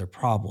has other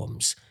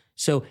problems.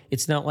 So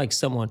it's not like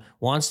someone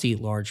wants to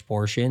eat large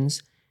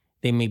portions.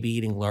 They may be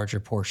eating larger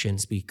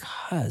portions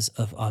because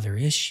of other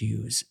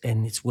issues,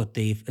 and it's what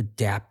they've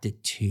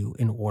adapted to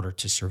in order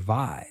to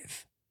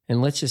survive.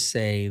 And let's just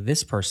say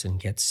this person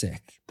gets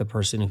sick, the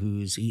person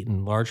who's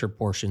eaten larger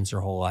portions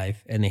their whole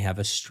life and they have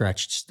a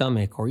stretched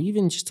stomach or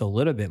even just a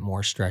little bit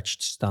more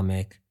stretched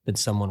stomach than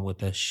someone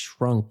with a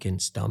shrunken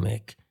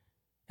stomach,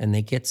 and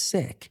they get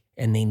sick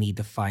and they need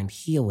to find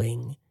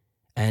healing.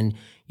 And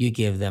you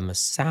give them a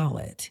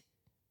salad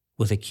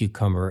with a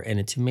cucumber and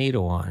a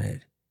tomato on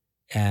it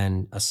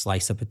and a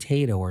slice of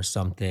potato or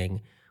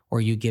something, or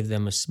you give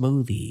them a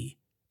smoothie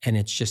and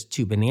it's just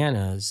 2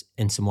 bananas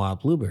and some wild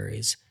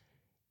blueberries.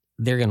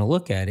 They're going to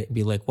look at it and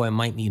be like, well, I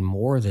might need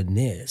more than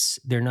this.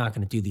 They're not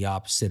going to do the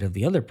opposite of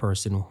the other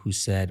person who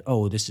said,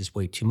 oh, this is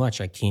way too much.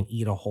 I can't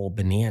eat a whole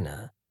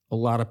banana. A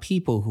lot of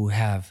people who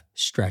have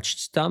stretched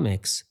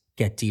stomachs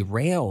get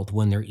derailed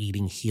when they're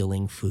eating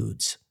healing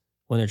foods,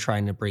 when they're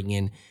trying to bring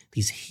in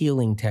these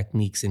healing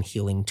techniques and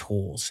healing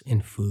tools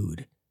in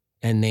food.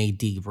 And they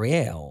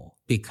derail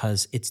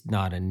because it's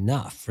not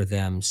enough for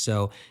them.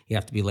 So you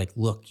have to be like,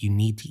 look, you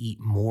need to eat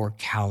more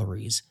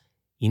calories.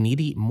 You need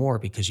to eat more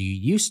because you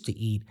used to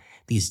eat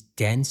these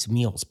dense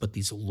meals, but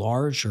these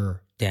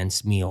larger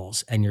dense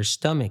meals, and your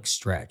stomach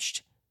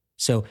stretched.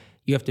 So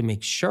you have to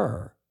make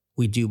sure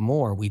we do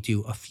more. We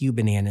do a few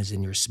bananas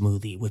in your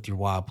smoothie with your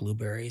wild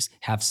blueberries,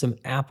 have some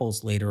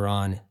apples later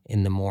on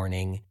in the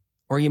morning,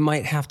 or you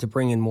might have to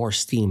bring in more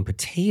steamed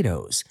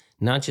potatoes,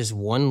 not just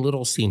one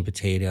little steamed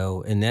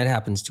potato. And that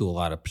happens to a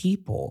lot of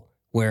people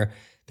where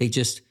they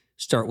just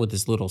start with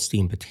this little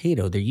steamed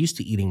potato. They're used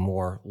to eating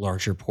more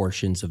larger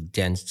portions of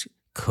dense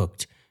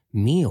cooked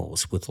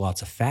meals with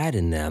lots of fat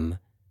in them.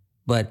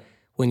 But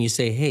when you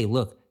say, hey,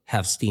 look,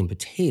 have steamed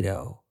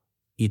potato,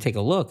 you take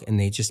a look and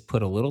they just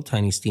put a little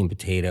tiny steamed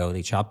potato,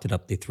 they chopped it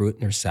up, they threw it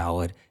in their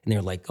salad, and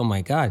they're like, oh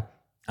my God,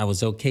 I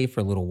was okay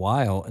for a little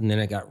while. And then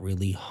I got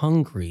really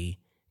hungry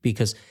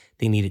because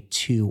they needed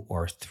 2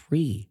 or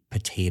 3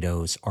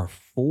 potatoes or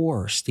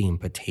 4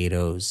 steamed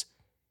potatoes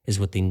is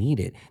what they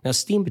needed. Now,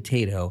 steamed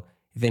potato,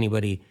 if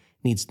anybody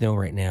needs to know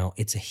right now,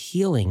 it's a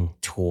healing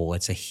tool.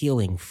 It's a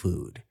healing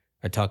food.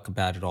 I talk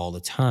about it all the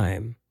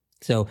time.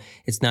 So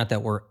it's not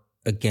that we're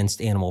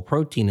against animal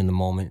protein in the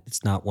moment.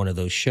 It's not one of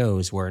those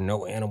shows where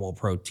no animal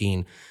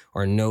protein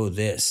or no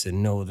this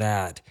and no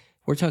that.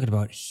 We're talking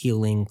about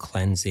healing,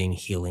 cleansing,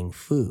 healing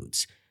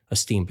foods. A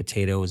steamed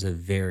potato is a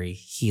very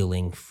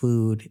healing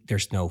food.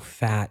 There's no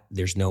fat.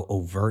 There's no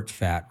overt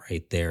fat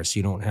right there. So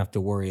you don't have to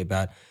worry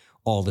about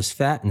all this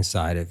fat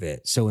inside of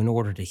it. So in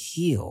order to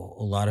heal,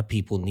 a lot of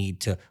people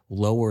need to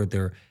lower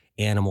their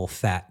animal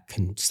fat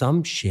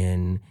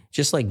consumption,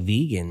 just like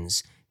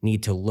vegans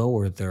need to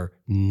lower their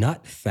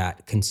nut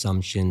fat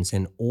consumptions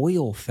and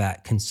oil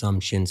fat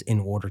consumptions in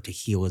order to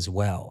heal as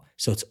well.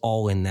 So it's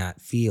all in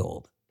that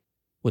field.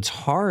 What's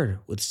hard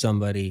with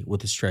somebody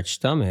with a stretched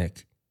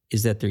stomach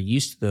is that they're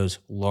used to those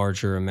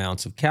larger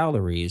amounts of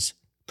calories,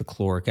 the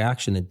caloric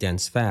action, the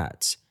dense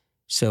fats.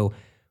 So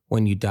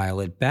when you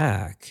dial it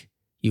back,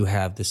 you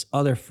have this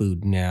other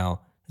food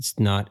now that's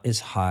not as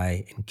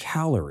high in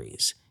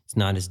calories. It's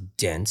not as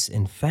dense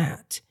in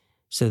fat.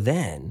 So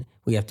then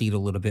we have to eat a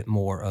little bit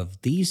more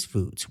of these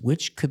foods,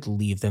 which could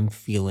leave them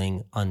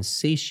feeling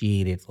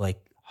unsatiated,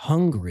 like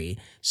hungry.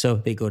 So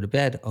they go to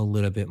bed a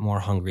little bit more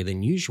hungry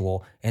than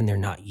usual, and they're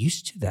not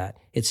used to that.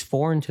 It's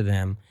foreign to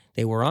them.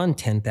 They were on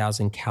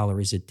 10,000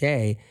 calories a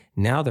day.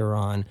 Now they're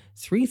on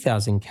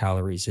 3,000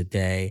 calories a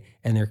day,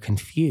 and they're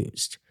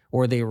confused.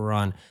 Or they were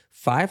on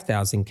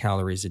 5,000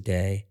 calories a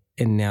day,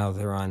 and now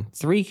they're on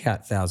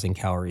 3,000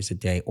 calories a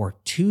day or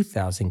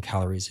 2,000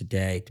 calories a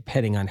day,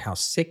 depending on how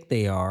sick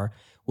they are,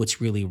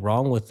 what's really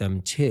wrong with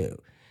them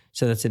too.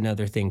 So that's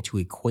another thing to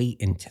equate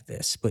into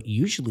this. But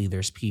usually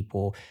there's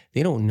people,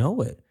 they don't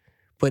know it.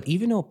 But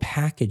even though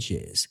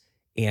packages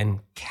and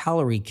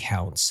calorie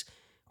counts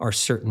are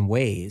certain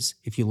ways,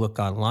 if you look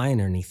online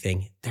or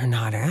anything, they're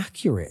not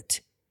accurate.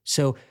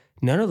 So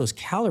none of those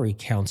calorie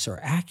counts are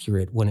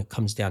accurate when it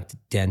comes down to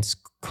dense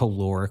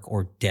caloric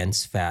or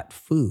dense fat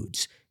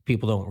foods.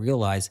 People don't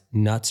realize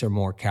nuts are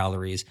more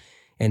calories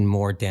and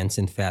more dense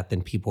in fat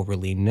than people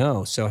really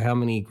know. So how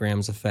many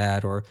grams of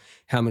fat or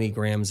how many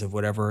grams of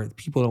whatever,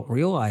 people don't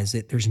realize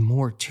it. There's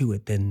more to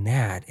it than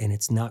that, and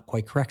it's not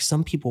quite correct.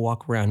 Some people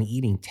walk around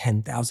eating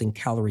 10,000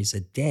 calories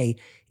a day,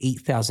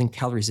 8,000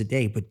 calories a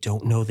day, but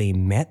don't know they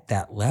met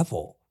that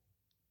level.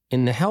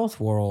 In the health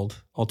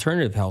world,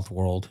 alternative health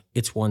world,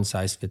 it's one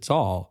size fits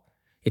all.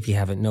 If you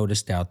haven't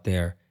noticed out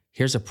there,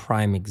 here's a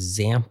prime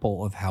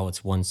example of how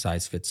it's one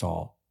size fits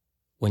all.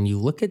 When you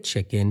look at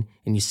chicken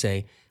and you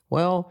say,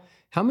 well,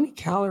 how many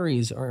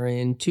calories are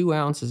in 2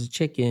 ounces of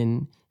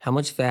chicken? How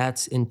much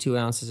fat's in 2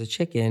 ounces of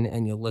chicken?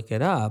 And you look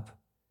it up,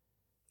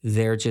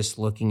 they're just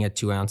looking at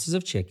 2 ounces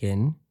of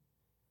chicken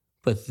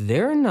but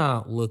they're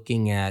not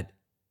looking at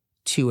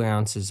 2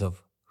 ounces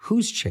of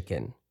whose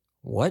chicken,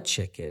 what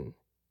chicken,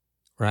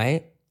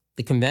 right?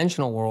 The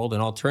conventional world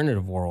and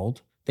alternative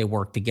world, they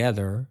work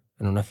together.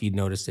 I don't know if you'd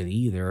noticed it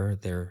either.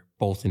 They're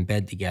both in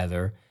bed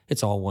together.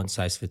 It's all one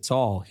size fits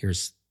all.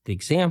 Here's the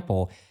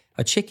example.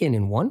 A chicken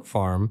in one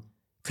farm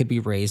could be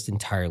raised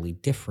entirely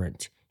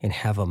different and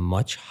have a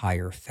much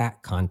higher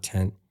fat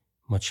content,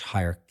 much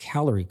higher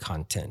calorie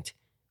content.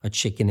 A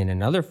chicken in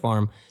another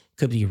farm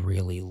could be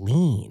really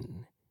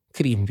lean,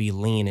 could even be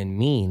lean and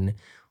mean,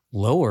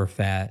 lower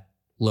fat,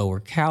 lower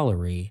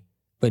calorie,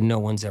 but no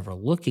one's ever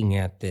looking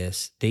at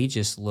this. They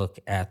just look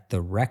at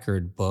the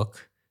record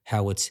book,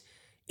 how it's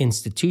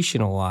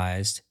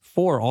institutionalized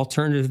for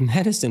alternative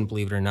medicine,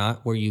 believe it or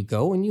not, where you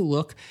go and you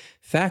look,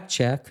 fact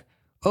check,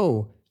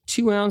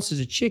 2 ounces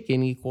of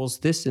chicken equals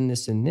this and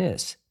this and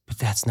this. But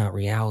that's not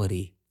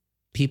reality.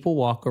 People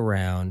walk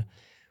around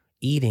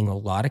eating a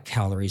lot of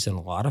calories and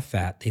a lot of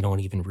fat. They don't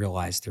even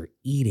realize they're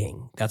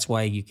eating. That's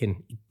why you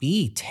can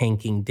be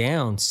tanking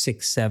down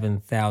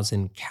 6,000,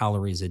 7,000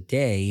 calories a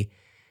day,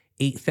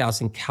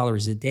 8,000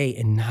 calories a day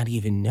and not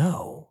even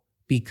know,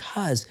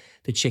 because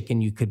the chicken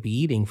you could be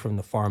eating from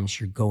the farms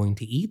you're going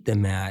to eat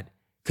them at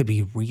could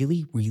be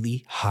really,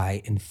 really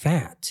high in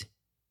fat.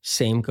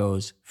 Same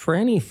goes for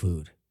any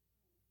food.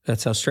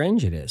 That's how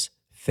strange it is.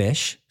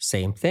 Fish,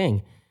 same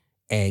thing.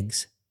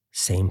 Eggs,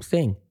 same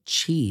thing.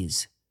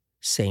 Cheese,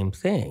 same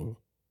thing.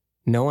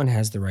 No one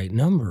has the right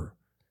number.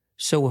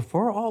 So if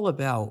we're all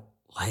about,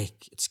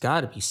 it's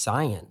got to be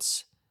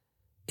science,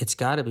 it's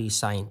got to be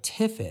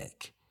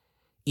scientific,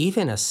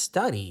 even a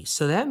study.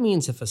 So that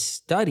means if a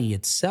study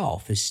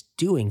itself is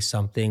doing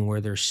something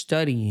where they're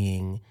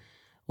studying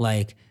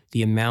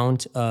the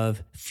amount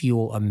of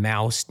fuel a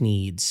mouse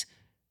needs,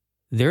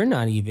 they're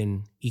not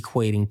even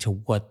equating to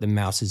what the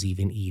mouse is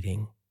even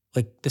eating.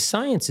 The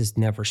science is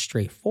never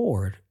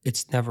straightforward.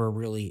 It's never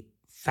really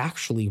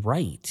factually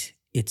right.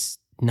 It's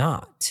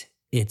not.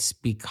 It's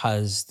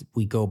because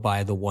we go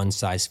by the one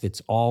size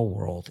fits all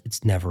world.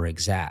 It's never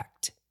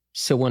exact.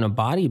 So when a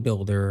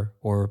bodybuilder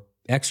or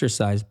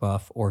exercise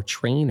buff or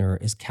trainer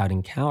is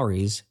counting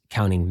calories,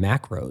 counting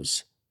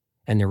macros,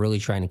 and they're really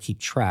trying to keep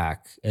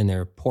track and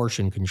they're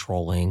portion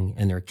controlling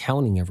and they're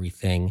counting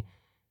everything,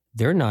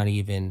 they're not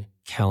even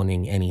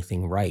counting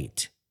anything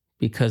right,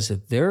 because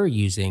if they're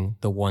using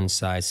the one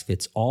size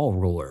fits all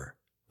ruler,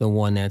 the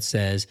one that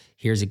says,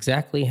 here's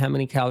exactly how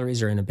many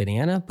calories are in a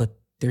banana, but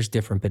there's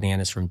different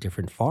bananas from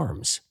different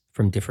farms,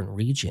 from different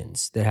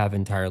regions that have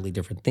entirely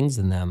different things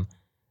in them.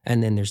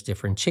 And then there's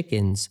different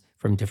chickens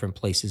from different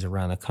places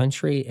around the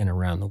country and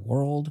around the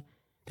world.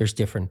 There's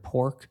different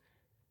pork,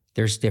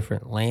 there's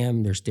different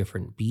lamb, there's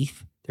different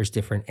beef, there's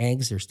different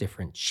eggs, there's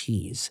different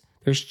cheese.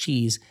 There's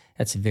cheese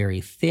that's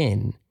very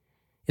thin.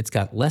 It's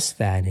got less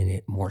fat in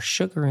it, more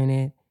sugar in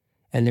it.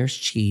 And there's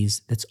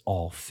cheese that's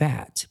all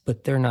fat,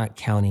 but they're not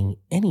counting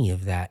any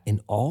of that.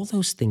 And all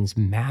those things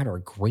matter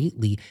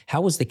greatly.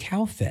 How is the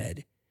cow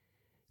fed?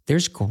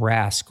 There's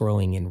grass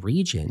growing in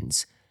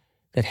regions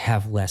that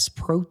have less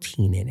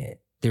protein in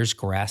it. There's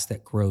grass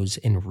that grows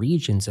in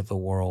regions of the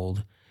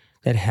world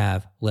that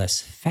have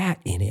less fat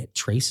in it,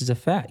 traces of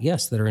fat,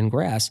 yes, that are in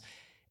grass.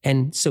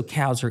 And so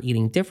cows are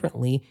eating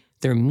differently.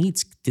 Their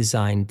meat's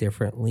designed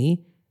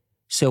differently.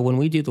 So when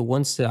we do the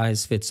one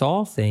size fits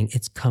all thing,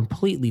 it's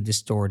completely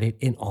distorted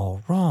and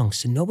all wrong.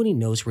 So nobody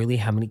knows really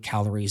how many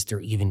calories they're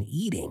even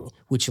eating,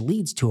 which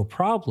leads to a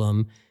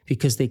problem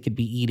because they could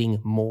be eating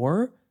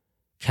more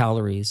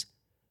calories,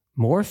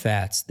 more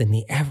fats than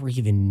they ever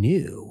even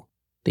knew.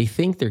 They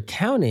think they're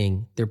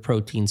counting their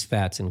proteins,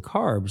 fats, and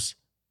carbs.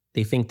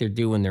 They think they're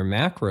doing their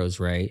macros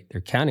right.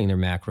 They're counting their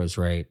macros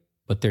right,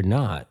 but they're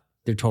not.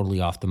 They're totally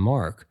off the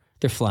mark.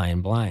 They're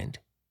flying blind.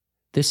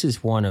 This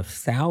is one of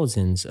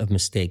thousands of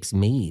mistakes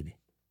made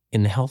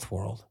in the health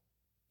world.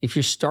 If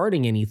you're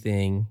starting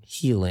anything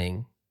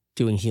healing,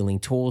 doing healing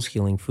tools,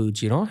 healing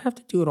foods, you don't have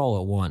to do it all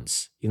at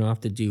once. You don't have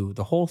to do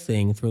the whole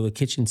thing, throw the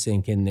kitchen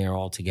sink in there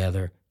all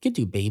together. You can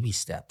do baby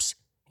steps.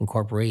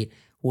 Incorporate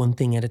one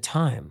thing at a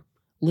time,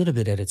 a little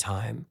bit at a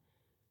time.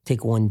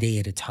 Take one day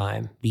at a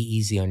time. Be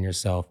easy on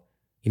yourself.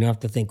 You don't have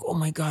to think, oh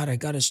my God, I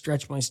got to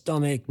stretch my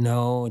stomach.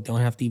 No,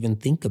 don't have to even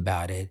think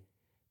about it.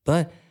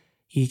 But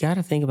you got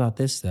to think about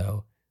this,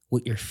 though,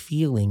 what you're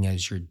feeling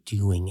as you're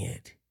doing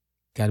it.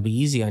 Got to be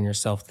easy on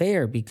yourself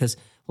there, because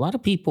a lot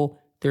of people,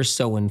 they're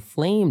so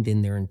inflamed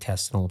in their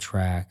intestinal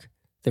tract,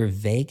 their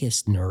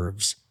vagus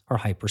nerves are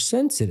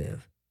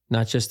hypersensitive.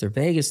 Not just their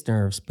vagus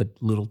nerves, but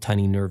little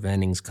tiny nerve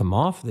endings come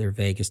off their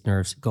vagus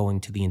nerves going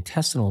to the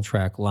intestinal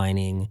tract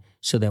lining,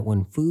 so that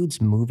when food's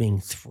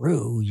moving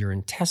through your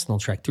intestinal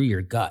tract, through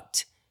your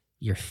gut,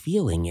 you're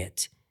feeling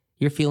it.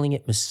 You're feeling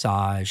it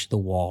massage the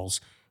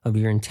walls of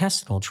your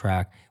intestinal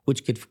tract,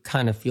 which could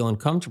kind of feel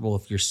uncomfortable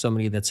if you're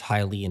somebody that's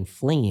highly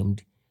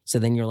inflamed. So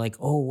then you're like,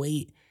 oh,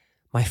 wait,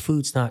 my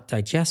food's not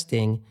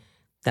digesting.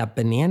 That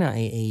banana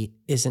I ate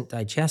isn't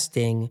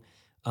digesting.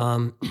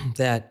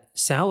 That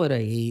salad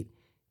I ate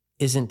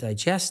isn't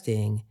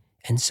digesting.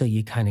 And so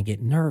you kind of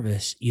get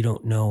nervous. You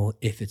don't know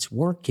if it's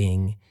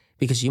working,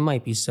 because you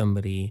might be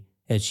somebody,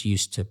 that's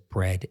used to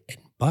bread and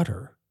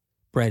butter.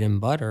 Bread and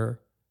butter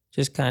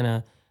just kind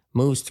of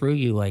moves through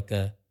you like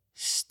a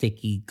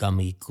sticky,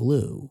 gummy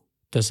glue.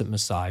 Doesn't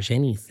massage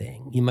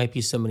anything. You might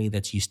be somebody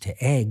that's used to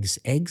eggs.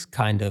 Eggs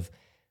kind of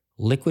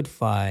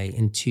liquefy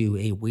into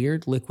a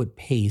weird liquid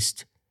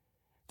paste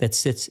that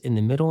sits in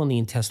the middle of the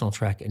intestinal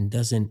tract and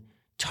doesn't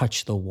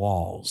touch the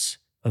walls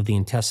of the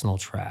intestinal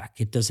tract.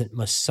 It doesn't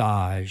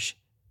massage.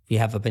 If you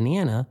have a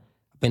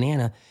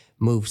banana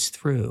moves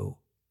through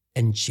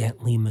and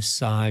gently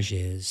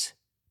massages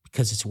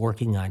because it's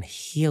working on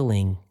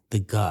healing the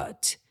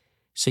gut.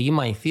 So you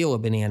might feel a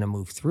banana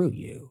move through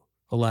you.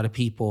 A lot of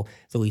people,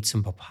 they'll eat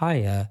some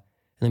papaya and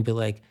then be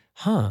like,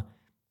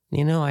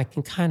 I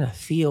can kind of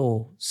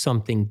feel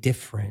something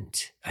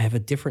different. I have a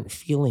different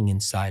feeling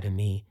inside of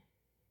me.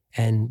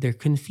 And they're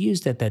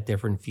confused at that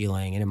different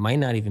feeling. And it might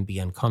not even be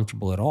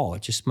uncomfortable at all.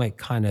 It just might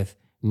kind of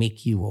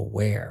make you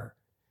aware.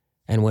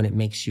 And when it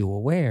makes you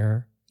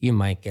aware, you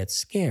might get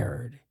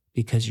scared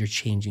because you're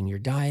changing your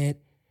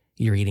diet.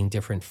 You're eating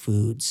different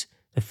foods.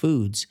 The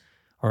foods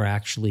are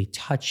actually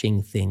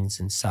touching things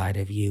inside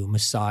of you,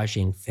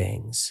 massaging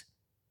things.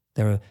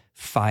 The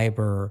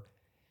fiber,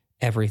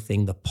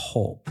 everything, the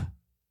pulp,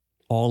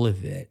 all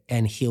of it,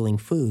 and healing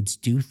foods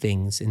do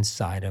things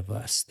inside of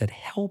us that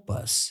help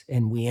us.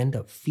 And we end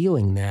up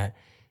feeling that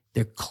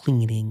they're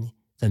cleaning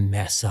the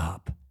mess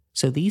up.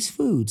 So these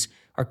foods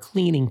are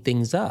cleaning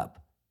things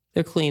up.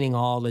 They're cleaning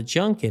all the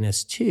junk in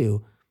us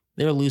too.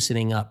 They're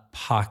loosening up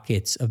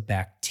pockets of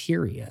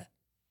bacteria.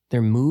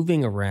 They're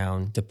moving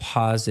around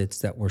deposits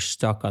that were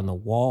stuck on the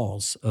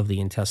walls of the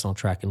intestinal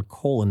tract and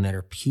colon that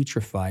are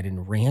putrefied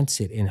and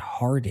rancid and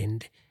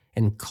hardened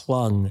and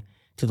clung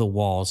to the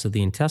walls of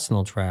the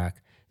intestinal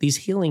tract. These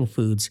healing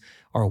foods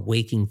are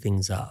waking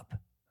things up,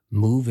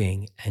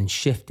 moving and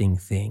shifting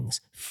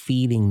things,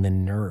 feeding the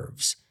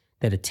nerves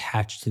that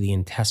attach to the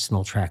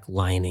intestinal tract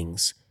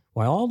linings.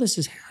 While all this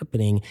is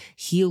happening,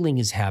 healing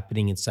is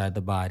happening inside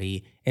the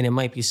body, and it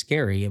might be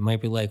scary. It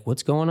might be like,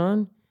 what's going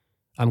on?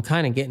 I'm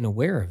kind of getting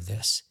aware of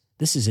this.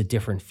 This is a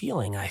different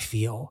feeling I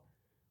feel.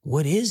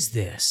 What is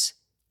this?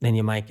 Then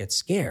you might get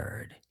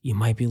scared. You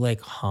might be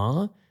like,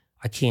 I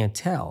can't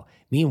tell.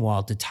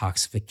 Meanwhile,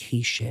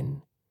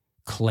 detoxification,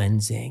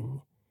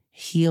 cleansing,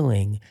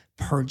 healing,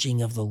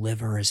 purging of the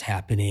liver is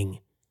happening.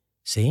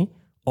 See,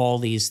 all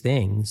these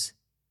things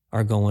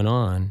are going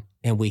on,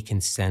 and we can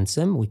sense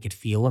them, we could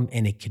feel them,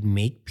 and it could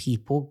make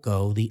people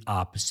go the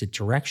opposite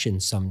direction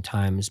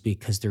sometimes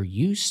because they're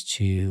used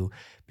to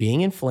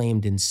being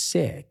inflamed and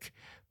sick,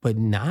 but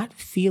not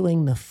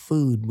feeling the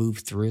food move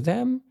through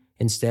them.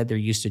 Instead, they're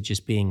used to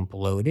just being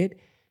bloated,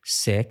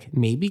 sick,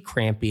 maybe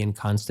crampy and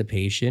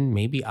constipation,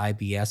 maybe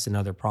IBS and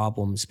other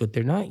problems, but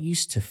they're not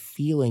used to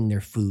feeling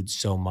their food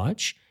so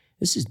much.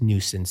 This is new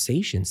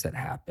sensations that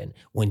happen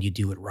when you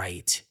do it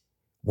right.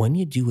 When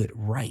you do it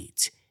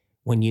right,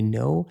 when you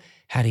know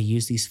how to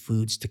use these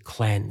foods to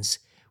cleanse,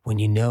 when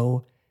you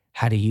know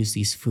how to use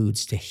these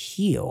foods to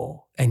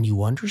heal, and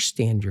you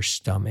understand your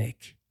stomach,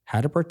 how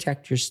to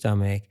protect your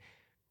stomach,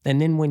 and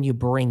then when you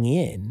bring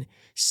in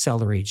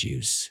celery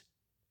juice,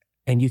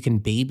 and you can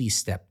baby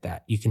step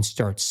that. You can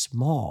start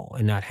small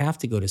and not have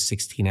to go to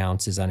 16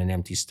 ounces on an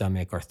empty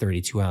stomach or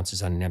 32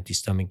 ounces on an empty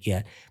stomach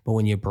yet. But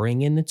when you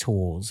bring in the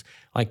tools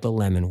like the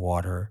lemon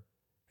water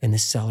and the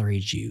celery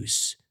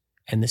juice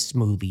and the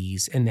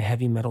smoothies and the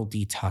heavy metal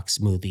detox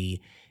smoothie,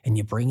 and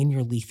you bring in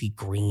your leafy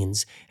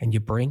greens and you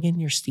bring in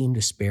your steamed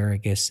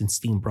asparagus and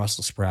steamed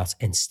Brussels sprouts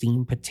and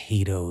steamed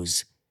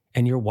potatoes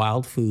and your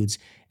wild foods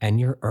and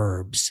your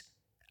herbs,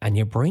 and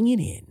you bring it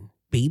in,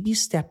 baby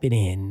step it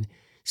in,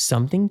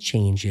 something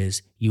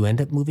changes, you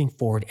end up moving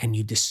forward and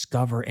you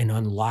discover and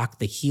unlock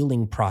the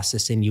healing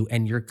process in you,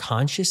 and your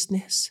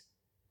consciousness,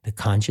 the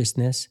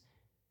consciousness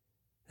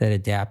that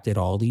adapted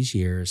all these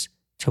years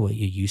to what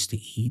you used to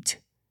eat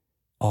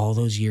all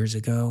those years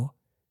ago,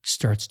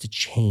 starts to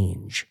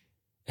change.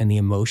 And the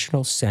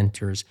emotional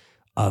centers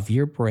of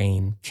your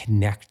brain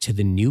connect to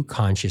the new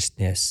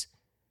consciousness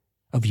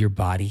of your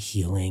body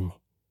healing.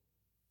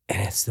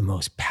 And it's the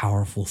most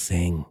powerful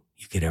thing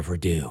you could ever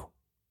do.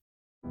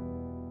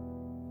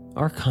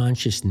 Our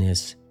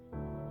consciousness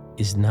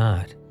is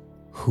not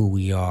who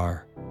we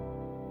are,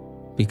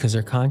 because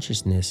our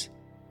consciousness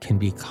can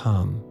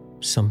become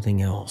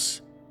something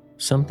else,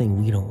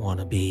 something we don't want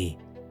to be.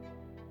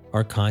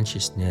 Our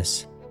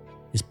consciousness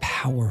is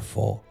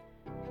powerful,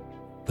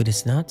 but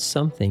it's not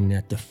something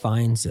that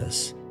defines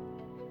us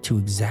to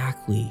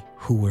exactly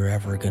who we're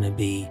ever going to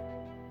be,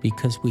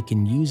 because we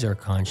can use our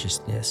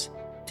consciousness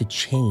to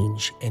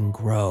change and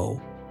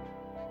grow.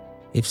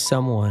 If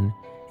someone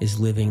is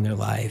living their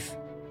life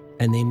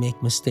and they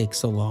make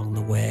mistakes along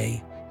the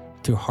way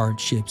through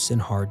hardships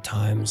and hard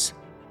times,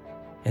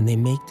 and they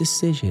make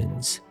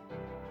decisions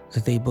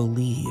that they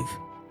believe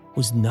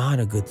was not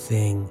a good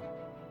thing,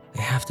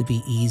 they have to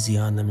be easy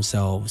on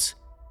themselves,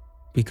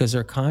 because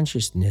their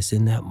consciousness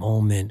in that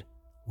moment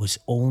was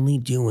only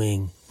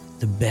doing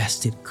the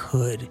best it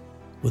could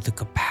with the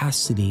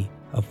capacity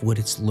of what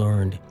it's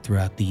learned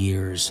throughout the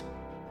years.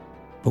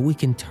 But we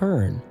can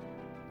turn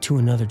to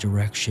another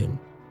direction,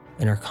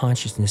 and our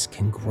consciousness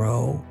can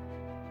grow.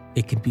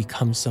 It can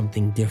become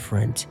something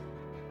different.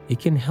 It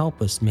can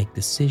help us make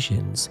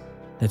decisions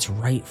that's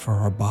right for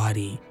our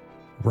body,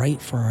 right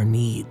for our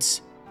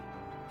needs.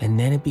 And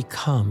then it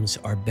becomes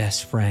our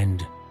best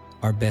friend,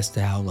 our best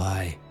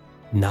ally,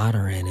 not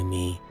our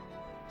enemy.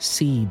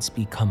 Seeds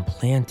become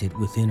planted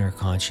within our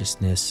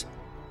consciousness,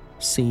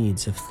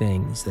 seeds of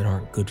things that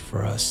aren't good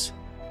for us,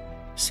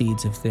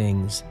 seeds of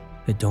things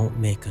that don't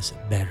make us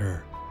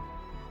better.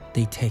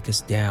 They take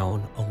us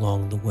down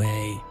along the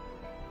way.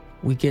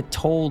 We get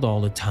told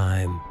all the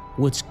time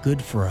what's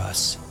good for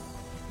us,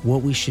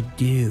 what we should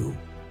do,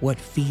 what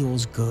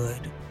feels good.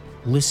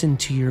 Listen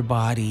to your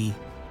body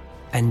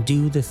and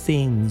do the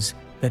things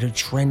that are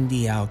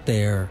trendy out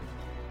there.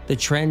 The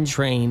trend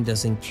train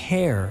doesn't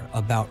care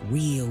about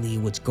really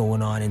what's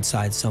going on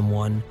inside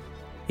someone.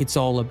 It's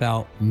all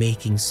about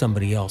making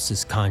somebody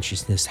else's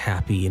consciousness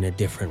happy in a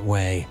different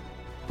way.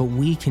 But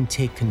we can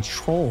take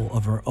control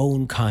of our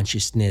own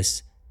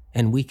consciousness,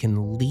 and we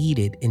can lead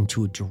it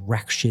into a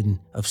direction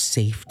of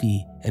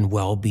safety and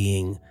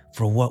well-being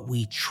for what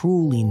we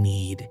truly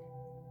need,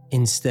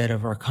 instead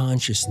of our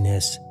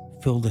consciousness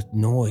filled with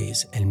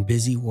noise and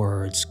busy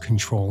words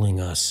controlling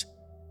us.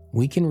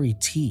 We can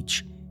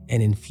reteach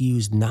and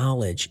infuse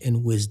knowledge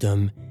and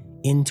wisdom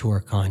into our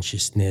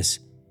consciousness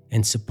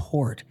and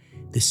support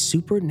this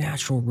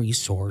supernatural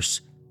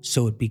resource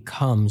so it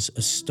becomes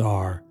a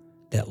star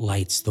that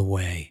lights the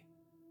way.